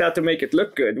play it like that to make it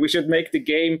look good? We should make the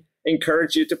game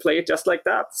encourage you to play it just like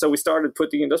that. So we started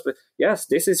putting in those, but yes,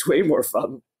 this is way more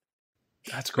fun.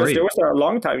 That's great. There was a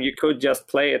long time you could just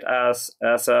play it as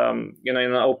in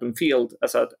an open field,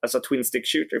 as a twin stick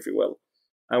shooter, if you will.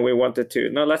 And we wanted to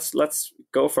let's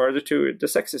go further to the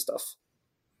sexy stuff.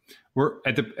 We're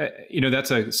at the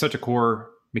that's such a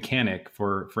core mechanic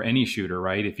for any shooter,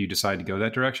 right? If you decide to go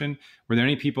that direction. Were there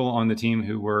any people on the team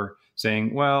who were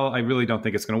saying, well, I really don't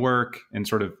think it's going to work, and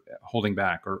sort of holding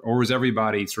back, or was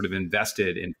everybody sort of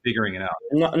invested in figuring it out?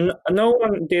 No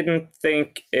one didn't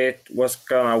think it was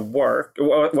going to work.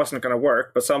 Well, it wasn't going to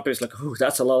work, but some people oh,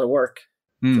 that's a lot of work.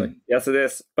 Yes, it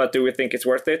is. But do we think it's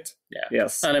worth it? Yeah.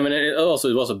 Yes. And I mean, it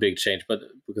was a big change, but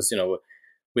because,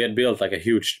 we had built a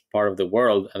huge part of the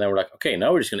world, and then we're like, okay,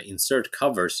 now we're just going to insert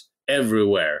covers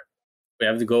everywhere. We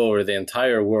have to go over the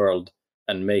entire world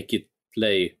and make it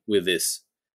play with this.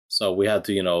 So we had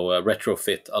to,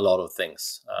 retrofit a lot of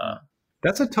things.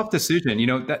 That's a tough decision.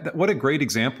 What a great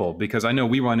example, because I know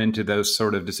we run into those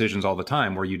sort of decisions all the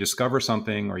time where you discover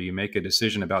something or you make a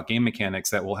decision about game mechanics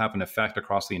that will have an effect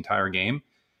across the entire game.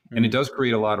 Mm-hmm. And it does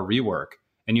create a lot of rework,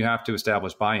 and you have to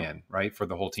establish buy-in, right, for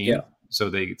the whole team. Yeah. So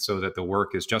that the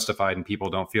work is justified and people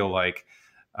don't feel like,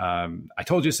 I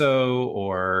told you so,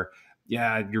 or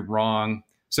yeah, you're wrong.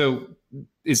 So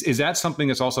is that something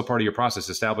that's also part of your process,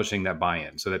 establishing that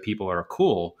buy-in so that people are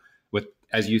cool with,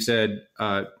 as you said,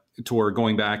 toward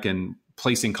going back and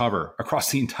placing cover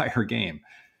across the entire game?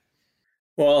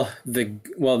 Well,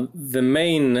 the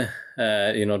main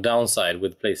downside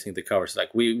with placing the covers,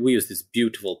 we use these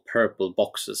beautiful purple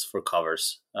boxes for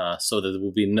covers, so that there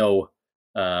will be no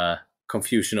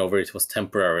confusion over it was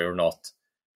temporary or not,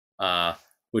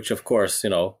 which of course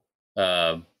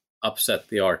upset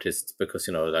the artists, because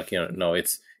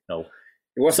it's it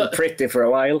wasn't pretty for a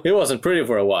while. It wasn't pretty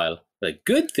for a while. The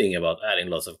good thing about adding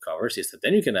lots of covers is that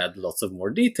then you can add lots of more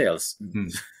details. Mm-hmm.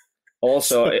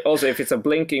 Also, if it's a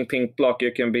blinking pink block,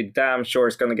 you can be damn sure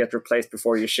it's going to get replaced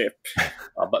before you ship.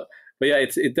 But but yeah,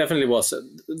 it definitely was.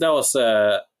 That was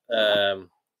a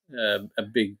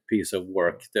big piece of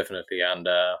work, definitely, and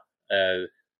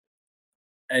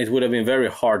it would have been very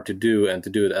hard to do, and to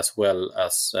do it as well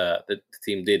as the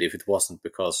team did if it wasn't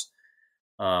because,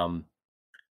 well,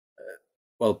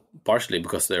 partially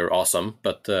because they're awesome,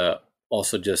 but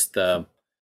also just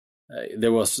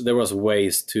there was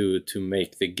ways to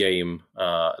make the game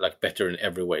like better in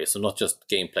every way. So not just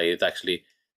gameplay. It actually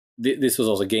this was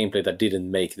also gameplay that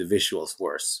didn't make the visuals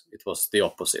worse. It was the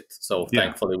opposite. So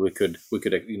thankfully we could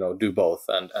do both,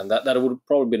 and that would have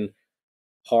probably been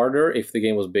harder if the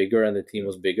game was bigger and the team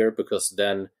was bigger, because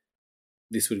then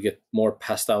this would get more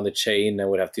passed down the chain and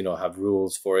would have to have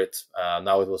rules for it.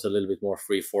 Now it was a little bit more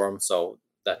free form, so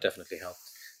that definitely helped.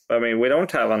 I mean, we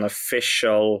don't have an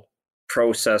official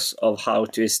process of how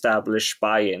to establish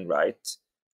buy-in, right?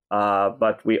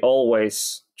 But we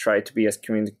always try to be as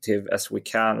communicative as we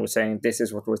can. We're saying, this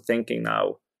is what we're thinking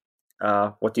now.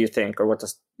 What do you think? Or what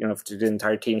does, to the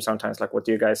entire team sometimes, like, what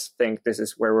do you guys think? This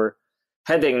is where we're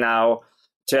heading now,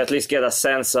 to at least get a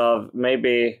sense of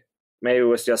maybe it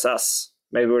was just us.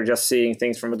 Maybe we're just seeing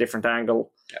things from a different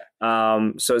angle. Yeah.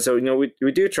 So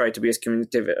we do try to be as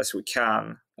communicative as we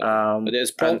can. But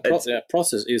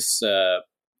process is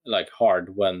like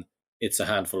hard when it's a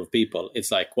handful of people.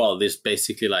 It's like, well, there's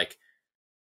basically like,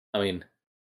 I mean,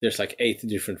 there's like 8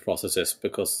 different processes,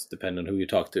 because depending on who you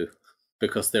talk to,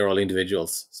 because they're all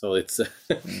individuals. So it's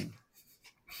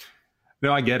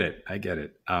No, I get it.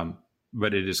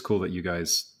 But it is cool that you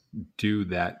guys do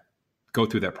that, go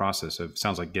through that process of,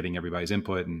 sounds like, getting everybody's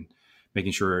input and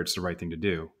making sure it's the right thing to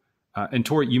do. And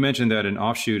Tor, you mentioned that an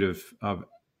offshoot of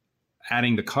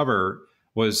adding the cover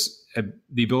was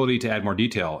the ability to add more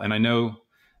detail. And I know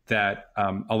that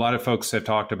a lot of folks have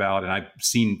talked about, and I've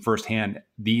seen firsthand,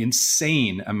 the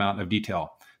insane amount of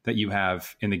detail that you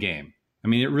have in the game. I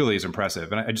mean, it really is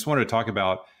impressive. And I just wanted to talk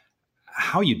about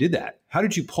how you did that. How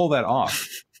did you pull that off?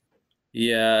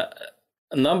 Yeah,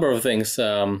 a number of things.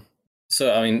 So,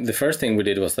 I mean, the first thing we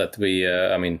did was that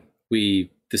we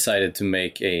decided to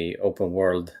make a open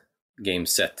world game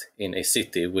set in a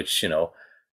city, which,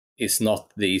 is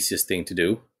not the easiest thing to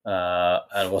do,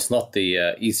 and was not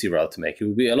the easy route to make. It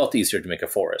would be a lot easier to make a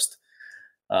forest.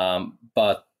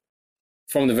 But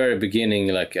from the very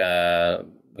beginning,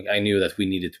 I knew that we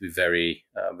needed to be very,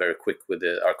 very quick with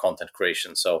our content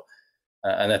creation. So,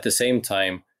 and at the same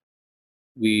time,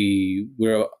 we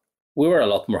were a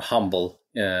lot more humble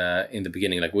in the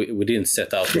beginning. Like we didn't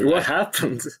set out. What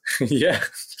happened? Yeah,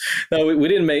 no, we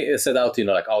didn't set out.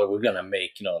 We're gonna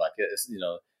make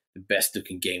the best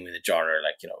looking game in the genre.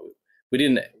 We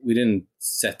didn't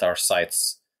set our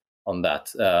sights on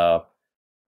that.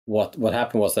 What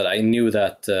happened was that I knew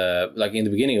that in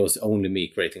the beginning it was only me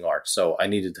creating art, so I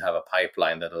needed to have a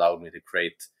pipeline that allowed me to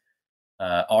create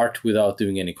art without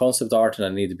doing any concept art, and I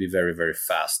needed to be very, very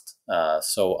fast.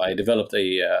 So I developed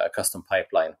a custom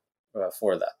pipeline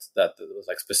for that was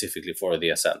specifically for the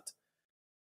Ascent.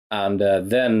 And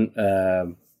then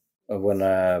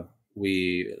when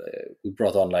we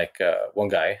brought on one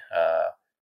guy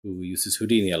who uses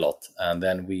Houdini a lot, and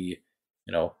then we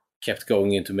kept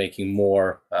going into making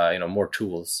more more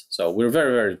tools. So we're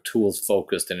very, very tools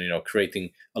focused, and creating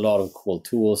a lot of cool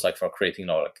tools, like for creating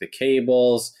the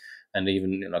cables, and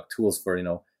even tools for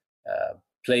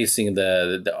placing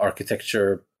the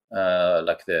architecture,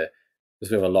 because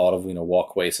we have a lot of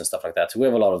walkways and stuff like that. So we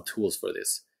have a lot of tools for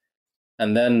this.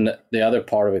 And then the other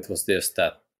part of it was this,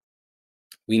 that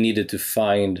we needed to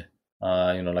find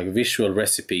visual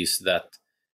recipes that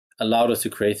allowed us to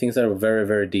create things that are very,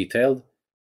 very detailed,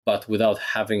 but without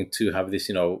having to have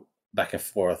this back and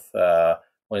forth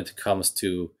when it comes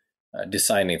to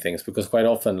designing things. Because quite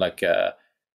often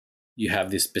you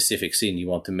have this specific scene you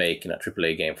want to make in a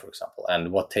AAA game, for example,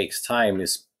 and what takes time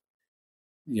is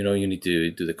you need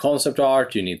to do the concept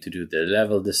art, you need to do the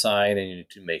level design, and you need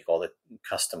to make all the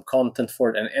custom content for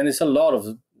it, and it's a lot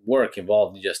of work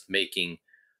involved in just making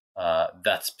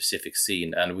that specific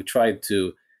scene. And we tried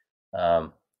to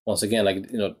once again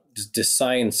just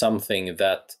design something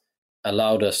that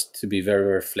allowed us to be very,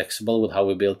 very flexible with how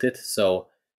we built it. So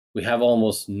we have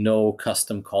almost no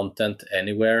custom content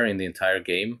anywhere in the entire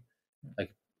game,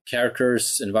 like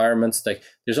characters, environments.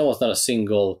 There's almost not a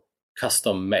single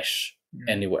custom mesh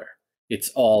anywhere. It's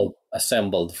all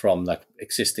assembled from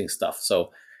existing stuff.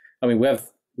 So I mean,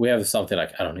 we have something I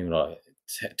don't even know,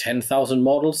 10,000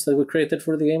 models that we created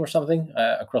for the game or something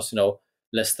across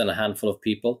less than a handful of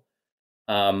people.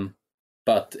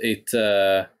 But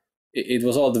it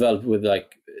was all developed with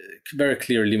very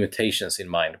clear limitations in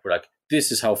mind. We're this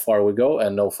is how far we go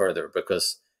and no further,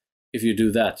 because if you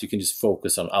do that, you can just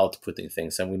focus on outputting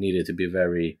things, and we needed to be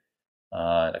very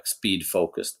like speed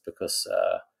focused, because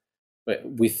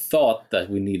we thought that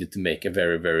we needed to make a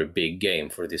very, very big game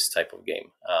for this type of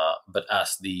game. But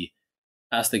as the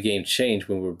game changed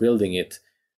when we were building it,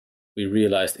 we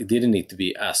realized it didn't need to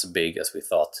be as big as we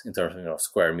thought in terms of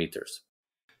square meters.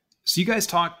 So you guys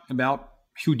talk about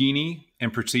Houdini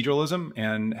and proceduralism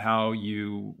and how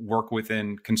you work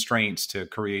within constraints to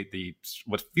create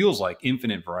what feels like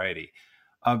infinite variety.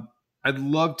 I'd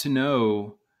love to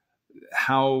know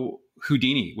how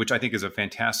Houdini, which I think is a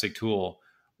fantastic tool,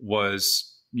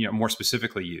 was more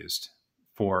specifically used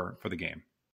for the game.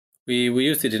 We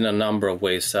used it in a number of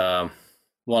ways.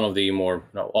 One of the more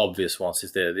obvious ones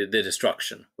is the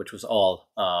destruction, which was all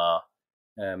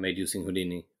made using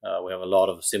Houdini. We have a lot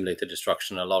of simulated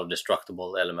destruction, a lot of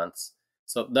destructible elements.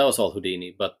 So that was all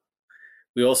Houdini. But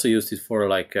we also used it for a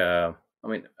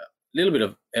little bit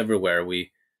of everywhere.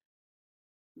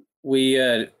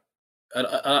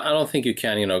 I don't think you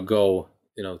can go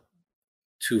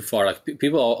too far. Like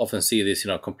people often see this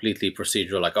completely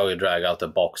procedural, like, oh, you drag out a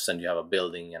box and you have a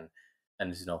building and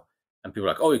people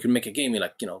are like, oh, you can make a game in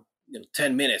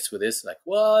 10 minutes with this. Like,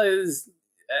 well,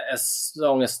 as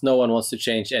long as no one wants to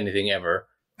change anything ever,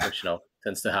 which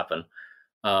tends to happen.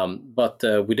 But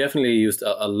we definitely used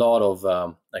a lot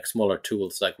of smaller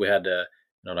tools. Like we had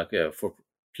for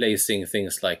placing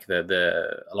things like a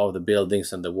lot of the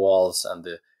buildings and the walls and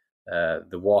the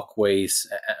walkways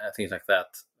and things like that,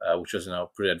 which was a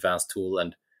pretty advanced tool.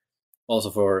 And also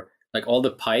for all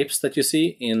the pipes that you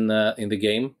see in the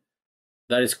game,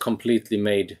 that is completely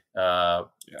made via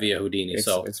Houdini.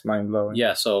 It's mind blowing.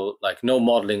 Yeah, so no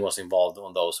modeling was involved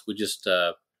on those. We just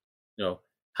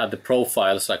had the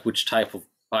profiles, like which type of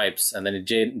pipes, and then it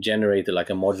generated a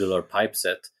modular pipe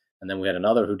set. And then we had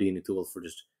another Houdini tool for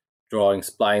just drawing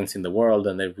splines in the world,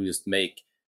 and then we just make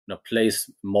place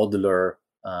modular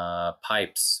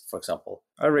pipes, for example.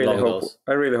 I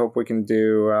really hope we can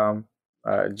do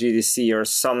GDC or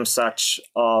some such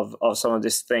of some of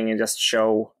this thing and just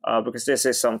show, because this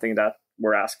is something that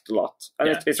we're asked a lot, and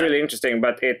it's really interesting,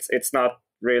 but it's not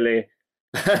really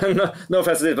no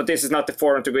offense to this, but this is not the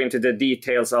forum to go into the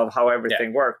details of how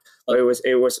everything worked. But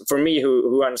it was for me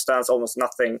who understands almost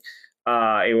nothing.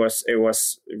 It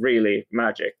was really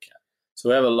magic. So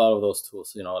we have a lot of those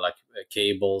tools, like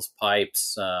cables,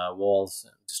 pipes, walls,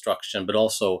 destruction, but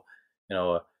also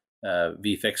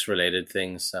VFX related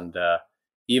things, and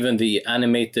even the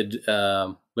animated.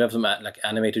 We have some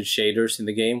animated shaders in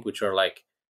the game, which are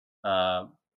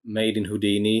made in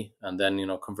Houdini and then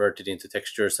converted into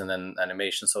textures and then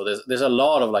animation. So there's a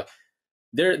lot of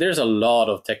there's a lot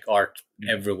of tech art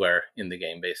everywhere in the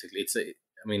game. Basically,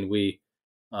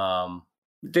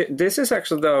 This is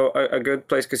actually though a good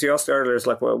place, because you asked earlier, is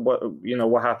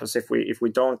what happens if we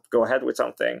don't go ahead with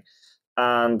something.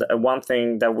 And one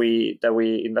thing that we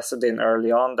invested in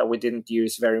early on that we didn't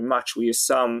use very much, we used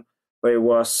some, but it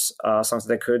was something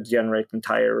that could generate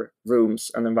entire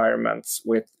rooms and environments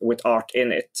with art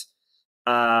in it.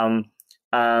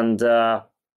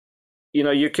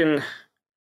 You can,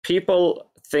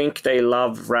 people think they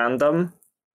love random,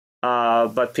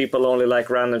 but people only like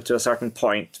random to a certain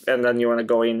point, and then you want to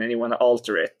go in and you want to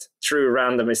alter it. True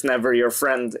random is never your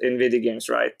friend in video games,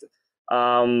 right?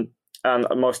 And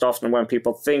most often when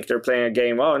people think they're playing a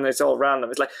game, and it's all random,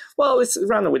 it's like, well, it's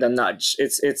random with a nudge.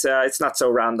 It's not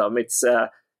so random. It's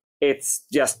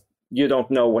just you don't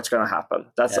know what's going to happen.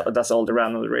 That's all the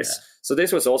random there is. Yeah. So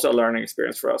this was also a learning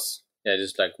experience for us. Yeah,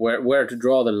 just where to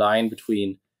draw the line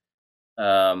between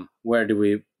where do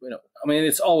we,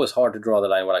 it's always hard to draw the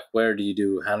line. Where do you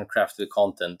do handcrafted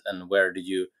content and where do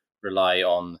you rely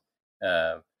on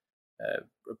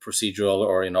procedural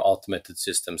or automated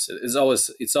systems? It's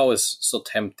always so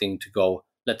tempting to go,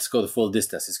 let's go the full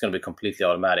distance. It's going to be completely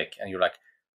automatic, and you're like,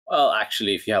 well,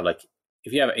 actually, if you have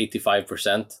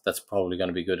 85%, that's probably going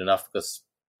to be good enough, because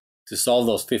to solve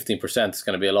those 15% is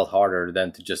going to be a lot harder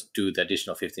than to just do the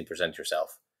additional 15%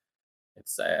 yourself.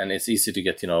 It's easy to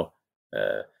get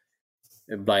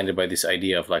blinded by this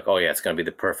idea of it's going to be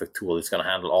the perfect tool. It's going to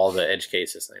handle all the edge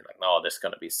cases, and you're like, no, there's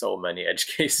going to be so many edge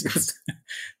cases.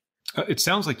 It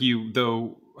sounds like you,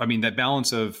 though, that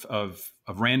balance of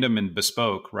random and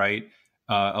bespoke, right,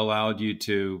 allowed you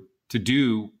to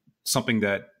do something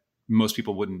that most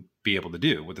people wouldn't be able to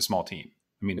do with a small team.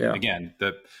 Again,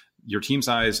 your team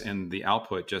size and the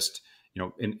output just,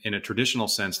 in a traditional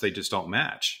sense, they just don't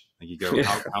match. You go,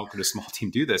 how could a small team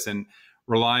do this? And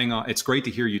relying on, it's great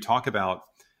to hear you talk about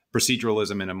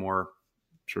proceduralism in a more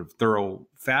sort of thorough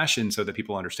fashion, so that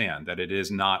people understand that it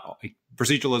is not,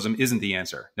 proceduralism isn't the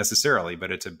answer necessarily,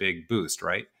 but it's a big boost,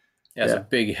 right? Yeah, it's a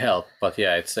big help. But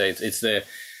it's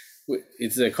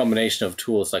it's a combination of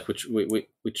tools, like which we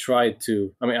try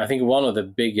to. I mean, I think one of the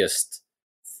biggest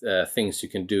things you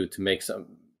can do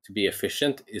to be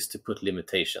efficient is to put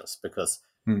limitations, because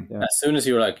as soon as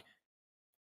you're like,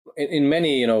 in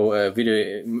many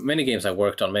many games I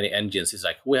worked on, many engines, it's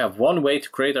like, we have one way to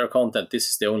create our content, this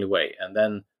is the only way, and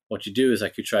then what you do is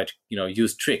like you try to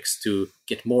use tricks to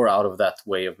get more out of that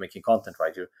way of making content,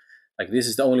 right? You like, this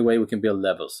is the only way we can build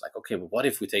levels. Like, okay, but what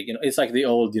if we take, it's like the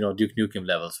old Duke Nukem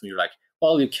levels, when you're like,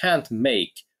 well, you can't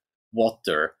make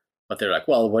water, but they're like,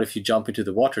 well, what if you jump into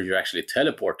the water, you're actually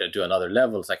teleported to another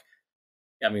level. It's like,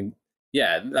 I mean,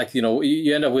 yeah, like,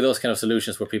 you end up with those kind of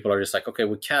solutions where people are just like, okay,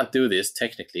 we can't do this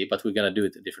technically, but we're going to do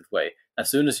it a different way. As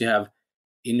soon as you have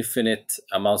infinite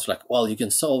amounts, like, well, you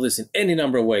can solve this in any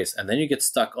number of ways, and then you get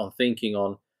stuck on thinking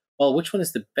on, well, which one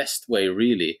is the best way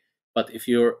really? But if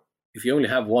you only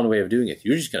have one way of doing it,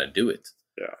 you're just going to do it.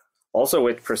 Yeah. Also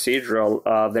with procedural,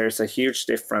 there's a huge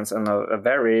difference and a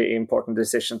very important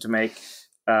decision to make.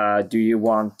 Do you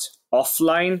want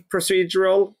offline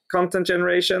procedural content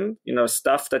generation,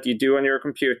 stuff that you do on your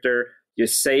computer, you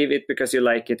save it because you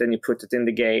like it and you put it in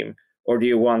the game? Or do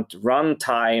you want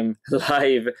runtime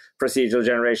live procedural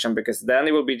generation, because then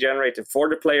it will be generated for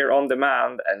the player on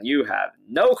demand and you have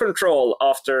no control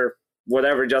after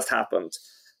whatever just happened?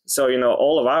 So,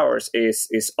 all of ours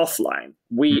is offline.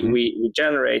 We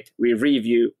generate, we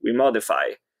review, we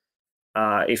modify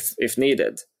if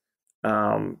needed,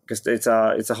 because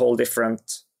it's a whole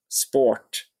different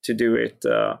sport to do it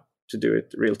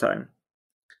real time.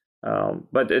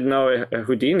 But no,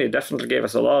 Houdini definitely gave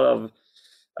us a lot of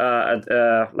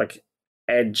like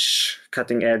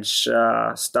cutting edge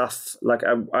stuff. Like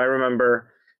I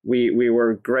remember we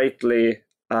were greatly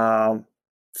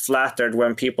flattered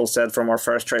when people said from our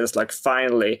first trailers, like,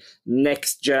 finally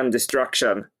next gen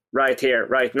destruction right here,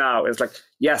 right now. It's like,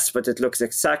 yes, but it looks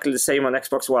exactly the same on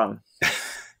Xbox One.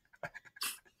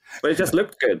 But it just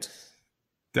looked good.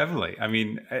 Definitely. I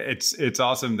mean, it's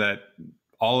awesome that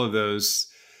all of those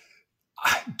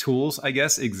tools, I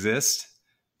guess, exist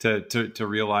to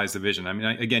realize the vision. I mean,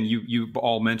 again, you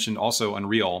all mentioned also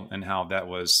Unreal and how that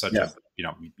was such a, you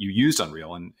used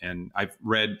Unreal, and I've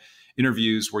read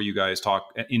interviews where you guys talk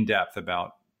in depth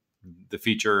about the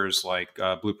features like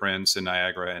blueprints and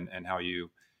Niagara and how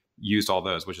you used all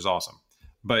those, which is awesome.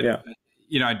 But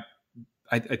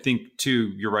I think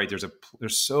too, you're right.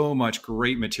 There's so much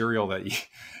great material that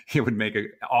it would make an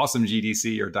awesome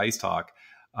GDC or Dice Talk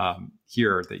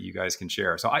here that you guys can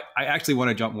share. So I actually want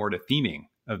to jump more to theming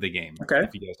of the game,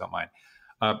 if you guys don't mind.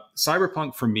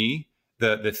 Cyberpunk, for me,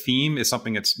 the theme is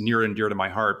something that's near and dear to my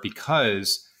heart,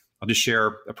 because I'll just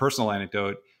share a personal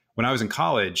anecdote. When I was in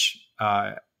college,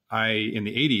 in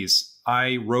the 80s,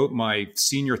 I wrote my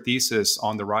senior thesis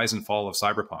on the rise and fall of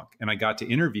cyberpunk, and I got to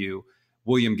interview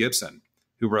William Gibson,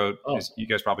 who wrote, as you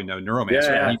guys probably know,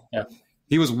 Neuromancer.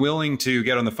 He was willing to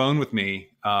get on the phone with me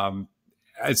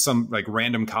as some like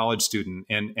random college student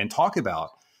and talk about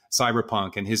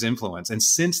cyberpunk and his influence. And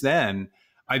since then,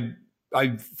 I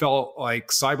felt like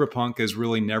cyberpunk has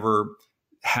really never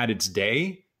had its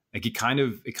day. Like it kind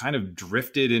of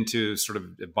drifted into sort of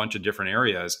a bunch of different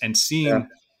areas, and seeing,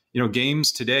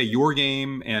 games today, your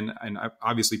game, and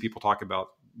obviously people talk about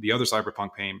the other cyberpunk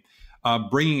game,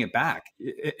 bringing it back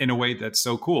in a way that's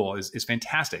so cool is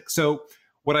fantastic. So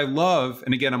what I love,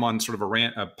 and again, I'm on sort of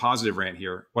a positive rant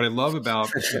here. What I love about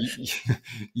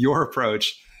your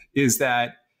approach is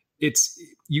that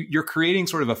you're creating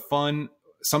sort of a fun,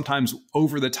 sometimes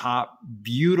over the top,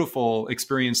 beautiful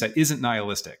experience that isn't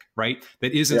nihilistic, right?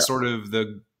 That isn't sort of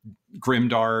the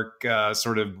grimdark,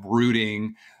 sort of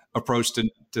brooding approach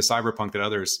to cyberpunk that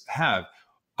others have.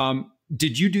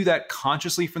 Did you do that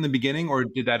consciously from the beginning, or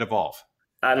did that evolve?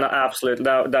 No, absolutely.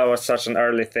 That was such an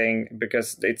early thing,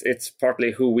 because it's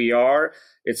partly who we are.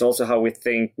 It's also how we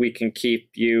think we can keep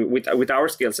you, with our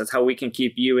skill sets, how we can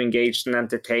keep you engaged and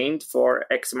entertained for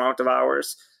X amount of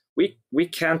hours. We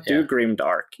can't do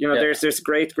grimdark. There's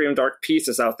great grimdark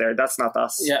pieces out there. That's not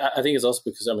us. Yeah, I think it's also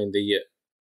because,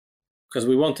 because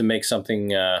we want to make something,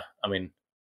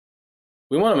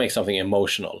 we want to make something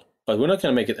emotional, but we're not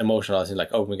going to make it emotional as in like,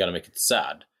 oh, we're going to make it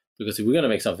sad. Because if we're going to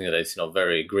make something that is,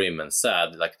 very grim and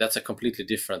sad, like that's a completely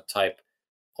different type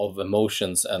of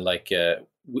emotions. And like,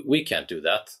 we can't do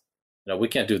that. We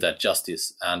can't do that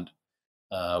justice. And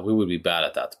we would be bad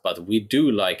at that. But we do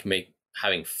like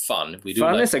having fun.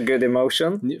 Fun is a good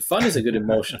emotion. Fun is a good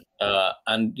emotion.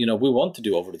 And, we want to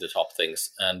do over the top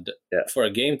things. And for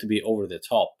a game to be over the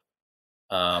top,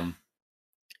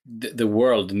 the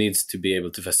world needs to be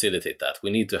able to facilitate that.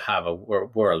 We need to have a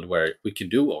world where we can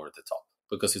do over the top,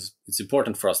 because it's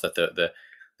important for us that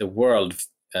the world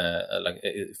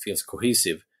it feels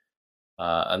cohesive.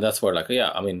 And that's where, like,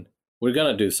 yeah, I mean, we're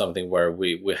gonna do something where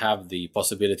we have the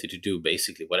possibility to do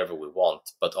basically whatever we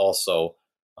want, but also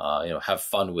have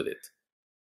fun with it.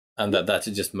 And that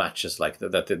it just matches, like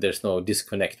that there's no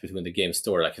disconnect between the game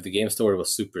story. Like if the game story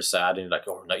was super sad and you're like,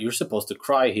 oh, no, you're supposed to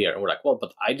cry here, and we're like, well,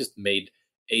 but I just made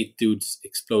 8 dudes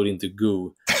explode into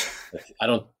goo. Like, I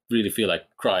don't really feel like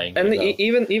crying. And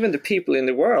even the people in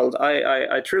the world,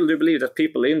 I truly believe that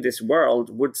people in this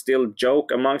world would still joke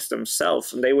amongst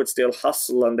themselves, and they would still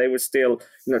hustle, and they would still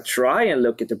try and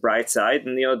look at the bright side,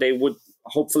 and they would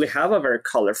hopefully have a very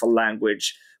colorful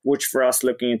language, which for us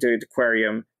looking into the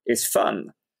aquarium is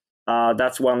fun.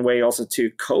 That's one way also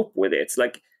to cope with it. It's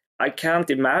like, I can't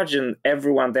imagine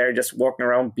everyone there just walking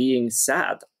around being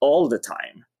sad all the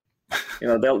time.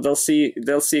 They'll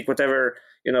seek whatever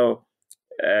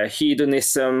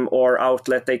hedonism or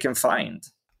outlet they can find.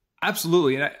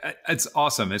 Absolutely, and it's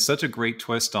awesome. It's such a great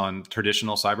twist on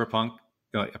traditional cyberpunk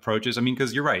approaches. I mean,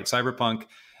 because you're right, cyberpunk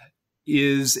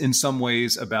is in some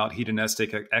ways about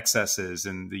hedonistic excesses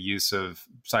and the use of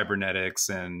cybernetics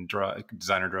and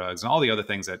designer drugs and all the other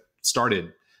things that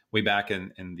started way back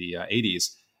in the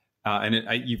 80s.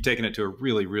 You've taken it to a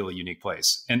really, really unique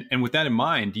place. And with that in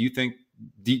mind, do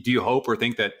you hope or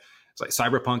think that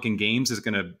cyberpunk in games is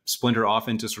going to splinter off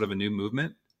into sort of a new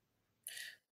movement?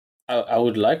 I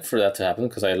would like for that to happen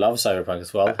because I love cyberpunk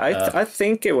as well. I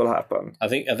think it will happen. I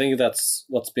think that's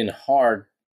what's been hard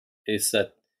is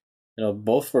that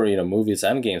both for movies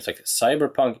and games, like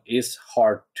cyberpunk is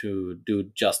hard to do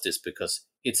justice because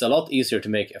it's a lot easier to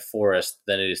make a forest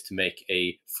than it is to make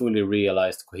a fully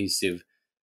realized, cohesive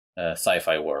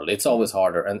sci-fi world. It's always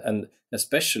harder, and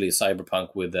especially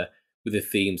cyberpunk with the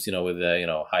themes, with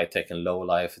the high tech and low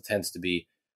life. It tends to be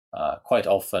quite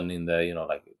often in the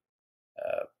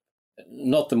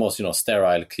not the most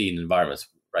sterile, clean environments,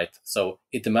 right? So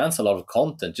it demands a lot of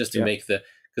content just to make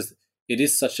because it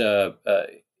is such a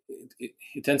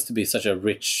it tends to be such a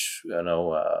rich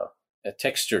a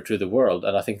texture to the world,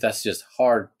 and I think that's just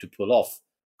hard to pull off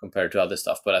compared to other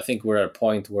stuff. But I think we're at a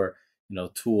point where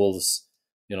tools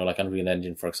like Unreal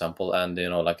Engine, for example, and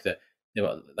like the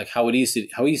like how easy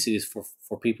it is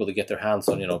for people to get their hands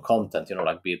on content,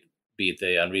 like be it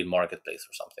the Unreal Marketplace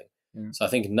or something. So I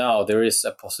think now there is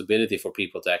a possibility for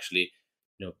people to actually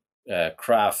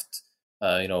craft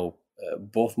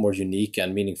both more unique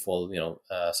and meaningful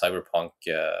cyberpunk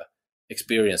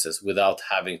experiences without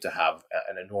having to have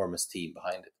an enormous team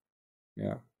behind it.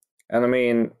 Yeah, and I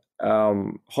mean,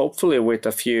 hopefully with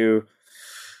a few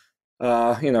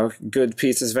good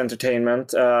pieces of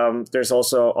entertainment. There's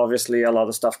also obviously a lot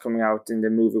of stuff coming out in the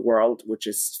movie world, which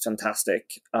is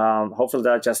fantastic. Hopefully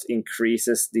that just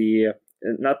increases the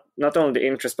not only the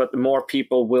interest, but the more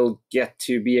people will get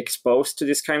to be exposed to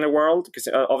this kind of world. Because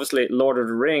obviously Lord of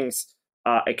the Rings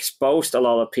exposed a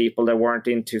lot of people that weren't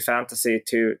into fantasy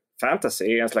to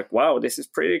fantasy. And it's like, wow, this is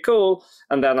pretty cool.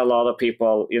 And then a lot of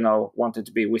people, wanted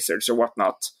to be wizards or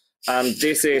whatnot. And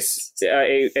this is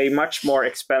a much more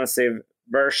expensive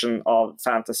version of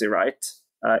fantasy, right?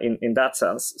 In that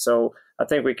sense. So I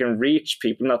think we can reach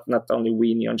people, not only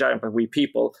we Neon Giant, but we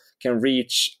people can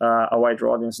reach a wider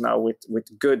audience now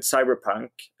with good cyberpunk.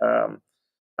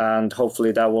 And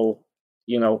hopefully that will,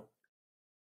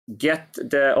 get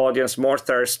the audience more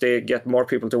thirsty, get more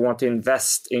people to want to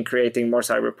invest in creating more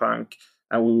cyberpunk,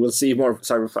 and we will see more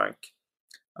cyberpunk.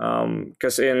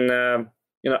 Because in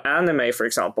anime, for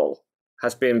example,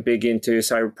 has been big into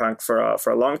cyberpunk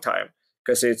for a long time,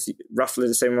 because it's roughly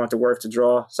the same amount of work to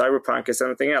draw cyberpunk as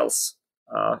anything else.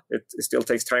 It still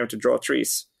takes time to draw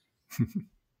trees.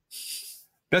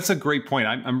 That's a great point.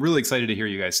 I'm really excited to hear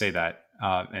you guys say that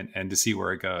and to see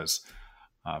where it goes.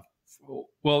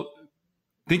 Well,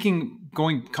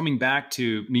 coming back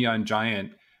to Neon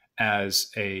Giant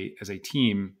as a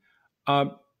team,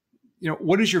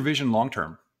 what is your vision long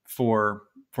term for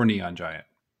Neon Giant?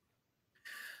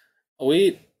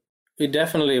 We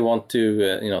definitely want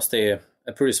to stay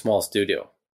a pretty small studio.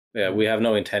 We have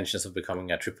no intentions of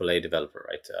becoming a AAA developer,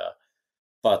 right?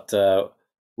 But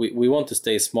we want to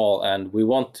stay small, and we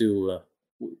want to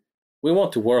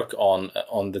work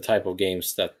on the type of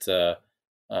games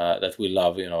that we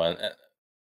love, and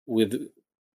with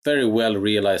very well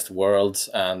realized worlds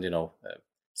and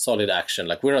solid action.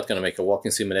 Like, we're not going to make a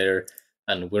walking simulator,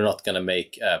 and we're not going to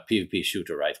make a PvP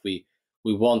shooter, right? We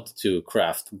want to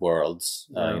craft worlds,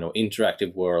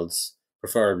 interactive worlds,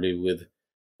 preferably with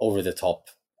over the top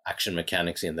action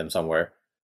mechanics in them somewhere,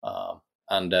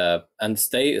 and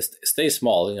stay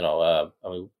small. I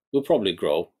mean, we'll probably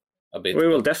grow a bit. We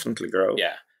will definitely grow.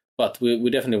 Yeah, but we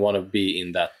definitely want to be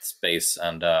in that space,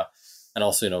 and and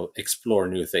also explore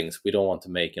new things. We don't want to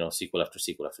make sequel after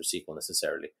sequel after sequel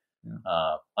necessarily,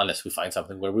 unless we find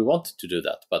something where we want to do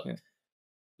that. But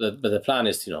the plan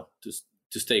is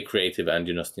to stay creative and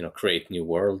create new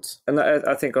worlds. And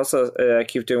I think also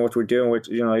keep doing what we're doing, which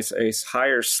is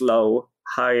hire slow,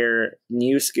 hire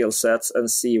new skill sets,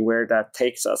 and see where that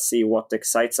takes us. See what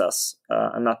excites us,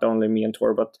 and not only me and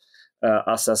Tor, but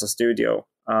us as a studio,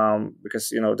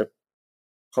 because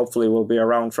hopefully we'll be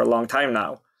around for a long time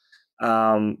now.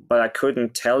 But I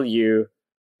couldn't tell you,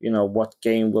 what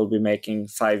game we'll be making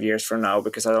 5 years from now,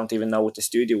 because I don't even know what the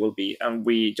studio will be. And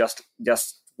we just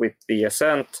with the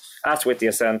Ascent,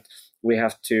 we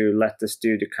have to let the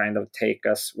studio kind of take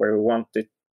us where we want it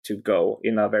to go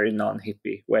in a very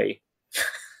non-hippie way.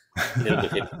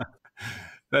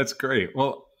 That's great.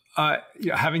 Well,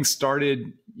 having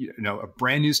started, a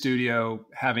brand new studio,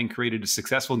 having created a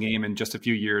successful game in just a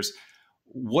few years,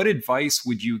 what advice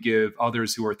would you give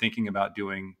others who are thinking about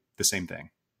doing the same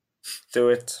thing? Do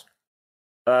it.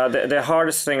 The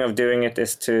hardest thing of doing it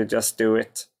is to just do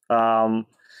it.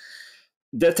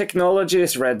 The technology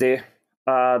is ready.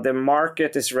 The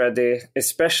market is ready,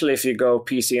 especially if you go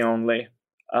PC only.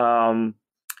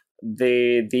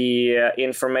 The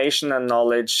information and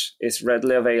knowledge is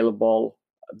readily available.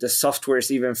 The software is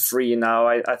even free now.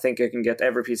 I think you can get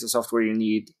every piece of software you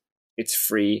need. It's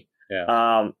free.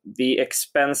 Yeah. The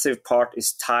expensive part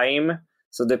is time.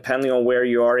 So depending on where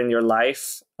you are in your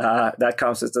life, that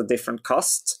comes at a different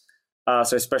cost.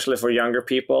 So especially for younger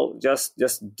people, just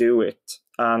do it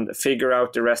and figure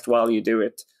out the rest while you do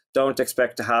it. Don't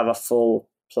expect to have a full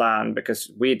plan, because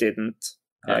we didn't.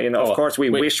 Of course, we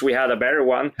wish we had a better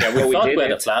one. Yeah, we thought we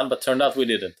had a plan, but turned out we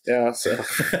didn't. Yeah. So.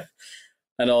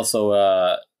 And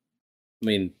also,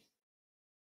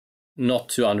 not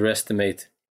to underestimate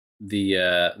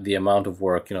the amount of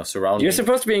work surrounding. You're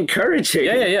supposed to be encouraging.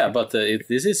 Yeah. But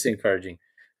this is encouraging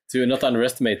to not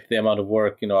underestimate the amount of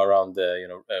work around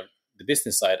the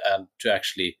business side, and to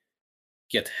actually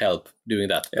get help doing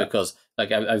that. Yeah. Because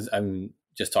I'm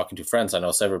just talking to friends. I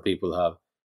know several people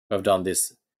who have done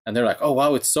this, and they're like, "Oh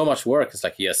wow, it's so much work." It's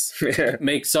like, yes,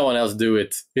 make someone else do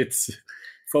it. It's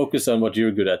focus on what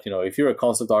you're good at. If you're a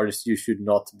concept artist, you should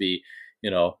not be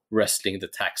wrestling the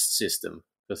tax system,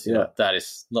 because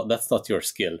that's not your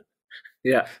skill.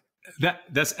 Yeah.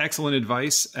 That's excellent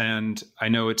advice. And I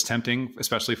know it's tempting,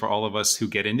 especially for all of us who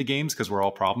get into games, because we're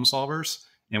all problem solvers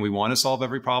and we want to solve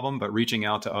every problem, but reaching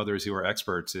out to others who are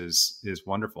experts is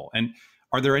wonderful. And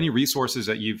are there any resources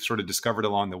that you've sort of discovered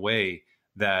along the way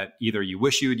that either you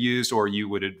wish you had used, or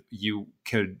you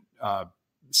could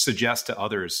suggest to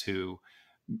others who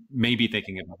may be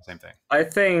thinking about the same thing? I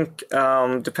think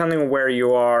depending on where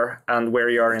you are and where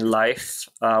you are in life,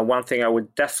 one thing I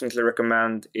would definitely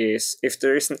recommend is, if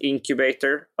there is an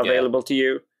incubator available to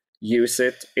you, use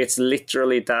it. It's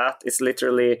literally that. It's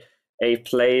literally a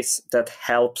place that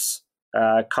helps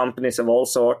companies of all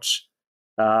sorts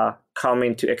come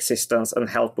into existence and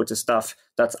help with the stuff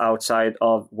that's outside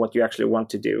of what you actually want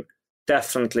to do.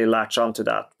 Definitely latch onto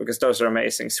that, because those are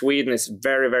amazing. Sweden is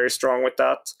very, very strong with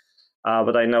that.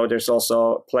 But I know there's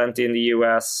also plenty in the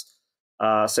US.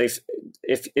 So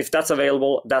if that's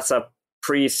available, that's a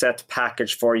preset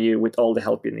package for you with all the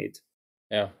help you need.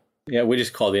 Yeah. We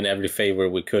just called in every favor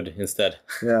we could instead.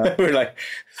 Yeah. We're like,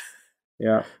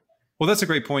 yeah. Well, that's a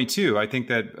great point too. I think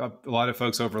that a lot of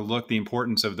folks overlook the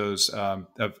importance of those of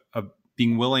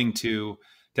being willing to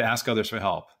ask others for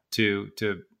help, to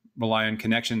rely on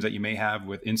connections that you may have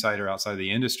with inside or outside of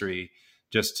the industry,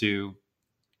 just to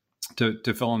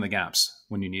fill in the gaps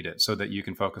when you need it, so that you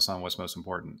can focus on what's most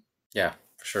important. Yeah,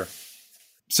 for sure.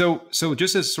 So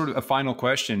just as sort of a final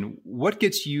question, what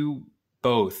gets you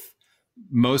both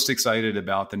most excited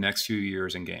about the next few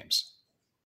years in games?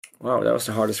 Wow, that was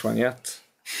the hardest one yet.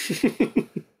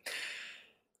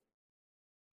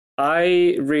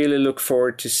 I really look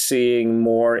forward to seeing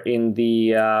more in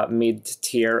the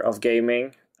mid-tier of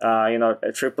gaming.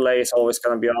 AAA is always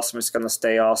going to be awesome. It's going to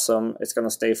stay awesome. It's going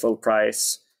to stay full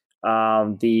price.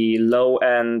 The low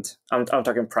end, I'm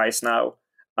talking price now,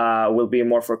 will be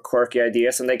more for quirky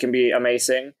ideas, and they can be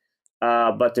amazing.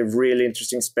 But the really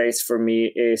interesting space for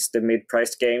me is the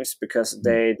mid-priced games, because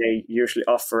they usually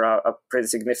offer a pretty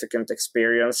significant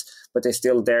experience, but they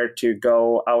still dare to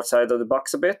go outside of the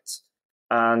box a bit.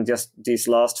 And just these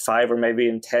last 5 or maybe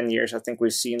in 10 years, I think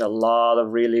we've seen a lot of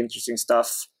really interesting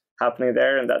stuff happening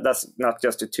there. And that's not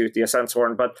just to toot the Ascent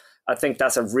horn, but I think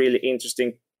that's a really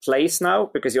interesting place now,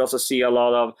 because you also see a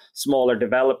lot of smaller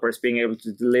developers being able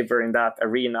to deliver in that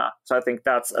arena. So I think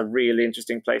that's a really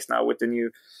interesting place now with the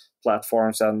new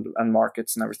platforms and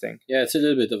markets and everything. Yeah, it's a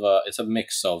little bit of it's a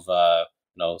mix of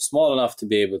small enough to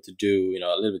be able to do,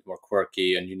 a little bit more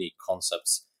quirky and unique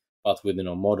concepts, but with,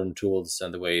 modern tools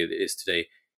and the way it is today,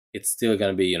 it's still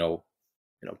going to be,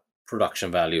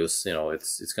 production values.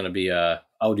 It's going to be a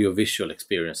audio-visual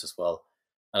experience as well.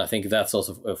 And I think that's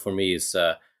also, for me, is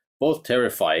both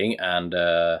terrifying and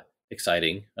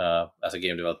exciting as a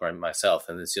game developer myself.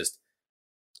 And it's just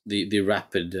the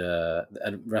rapid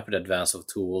advance of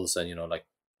tools and, like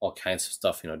all kinds of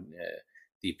stuff,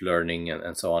 deep learning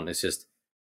and so on. It's just,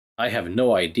 I have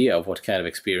no idea of what kind of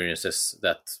experiences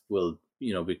that will,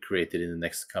 be created in the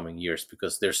next coming years,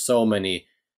 because there's just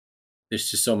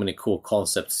so many cool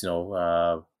concepts,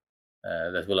 that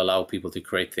will allow people to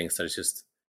create things that is just,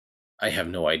 I have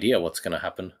no idea what's going to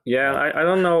happen. Yeah, I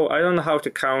don't know. I don't know how to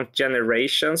count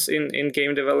generations in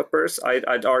game developers.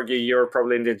 I'd argue you're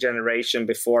probably in the generation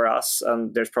before us,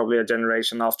 and there's probably a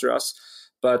generation after us.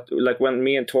 But like when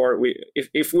me and Tor,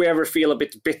 if we ever feel a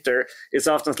bit bitter, it's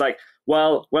often like,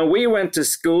 well, when we went to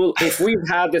school, if we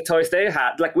had the toys they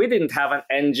had, like we didn't have an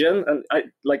engine, and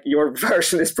like your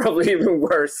version is probably even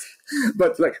worse.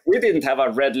 But like we didn't have a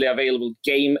readily available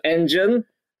game engine.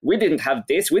 We didn't have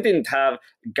this. We didn't have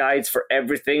guides for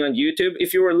everything on YouTube.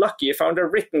 If you were lucky, you found a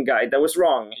written guide that was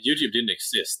wrong. YouTube didn't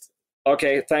exist.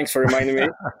 Okay, thanks for reminding me.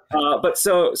 But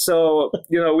so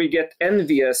we get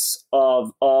envious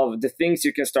of the things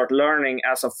you can start learning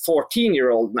as a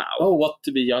 14-year-old now. Oh, what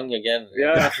to be young again?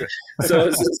 Yeah. so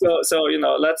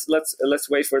let's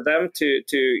wait for them to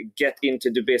get into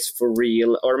the biz for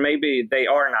real, or maybe they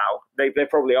are now. They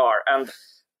probably are, and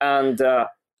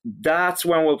that's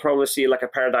when we'll probably see like a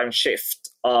paradigm shift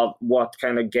of what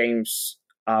kind of games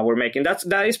we're making.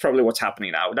 That is probably what's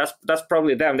happening now. That's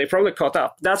probably them. They probably caught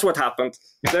up. That's what happened.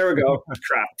 There we go.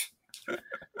 Crap.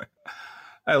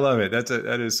 I love it.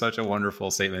 That is such a wonderful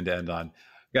statement to end on,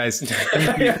 guys.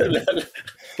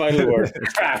 Final word.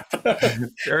 Crap.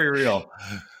 Very real.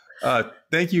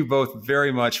 Thank you both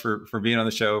very much for being on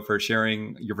the show, for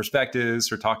sharing your perspectives,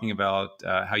 for talking about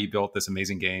how you built this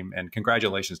amazing game, and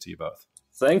congratulations to you both.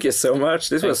 Thank you so much.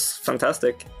 This was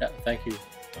fantastic. Yeah, thank you.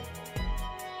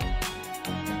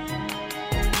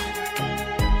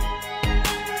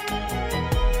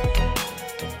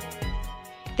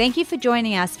 Thank you for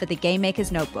joining us for the Game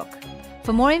Maker's Notebook.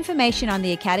 For more information on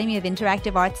the Academy of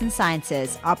Interactive Arts and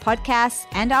Sciences, our podcasts,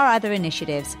 and our other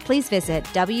initiatives, please visit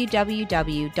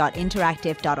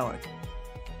www.interactive.org.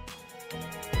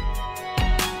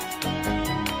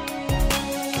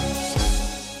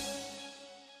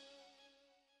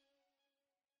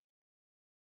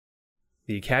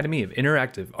 The Academy of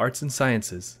Interactive Arts and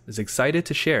Sciences is excited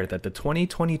to share that the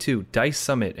 2022 DICE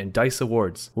Summit and DICE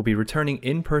Awards will be returning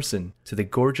in person to the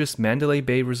gorgeous Mandalay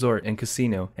Bay Resort and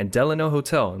Casino and Delano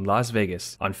Hotel in Las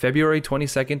Vegas on February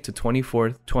 22nd to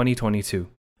 24th, 2022.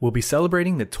 We'll be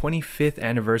celebrating the 25th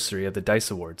anniversary of the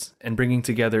DICE Awards and bringing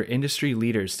together industry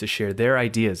leaders to share their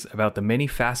ideas about the many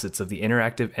facets of the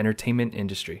interactive entertainment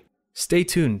industry. Stay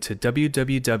tuned to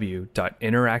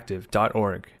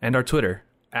www.interactive.org and our Twitter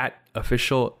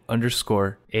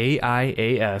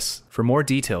 @official_AIAS for more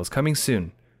details coming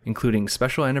soon, including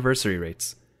special anniversary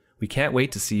rates. We can't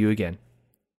wait to see you again.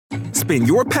 Spin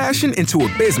your passion into a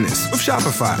business with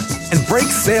Shopify and break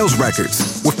sales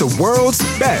records with the world's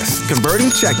best converting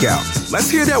checkout. Let's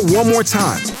hear that one more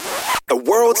time. The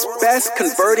world's best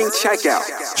converting checkout.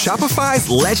 Shopify's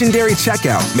legendary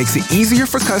checkout makes it easier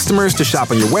for customers to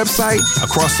shop on your website,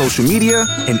 across social media,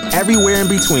 and everywhere in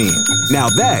between. Now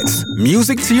that's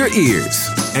music to your ears.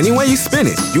 Any way you spin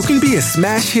it, you can be a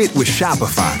smash hit with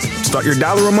Shopify. Start your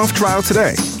 $1 a month trial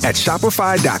today at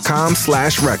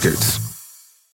shopify.com/records.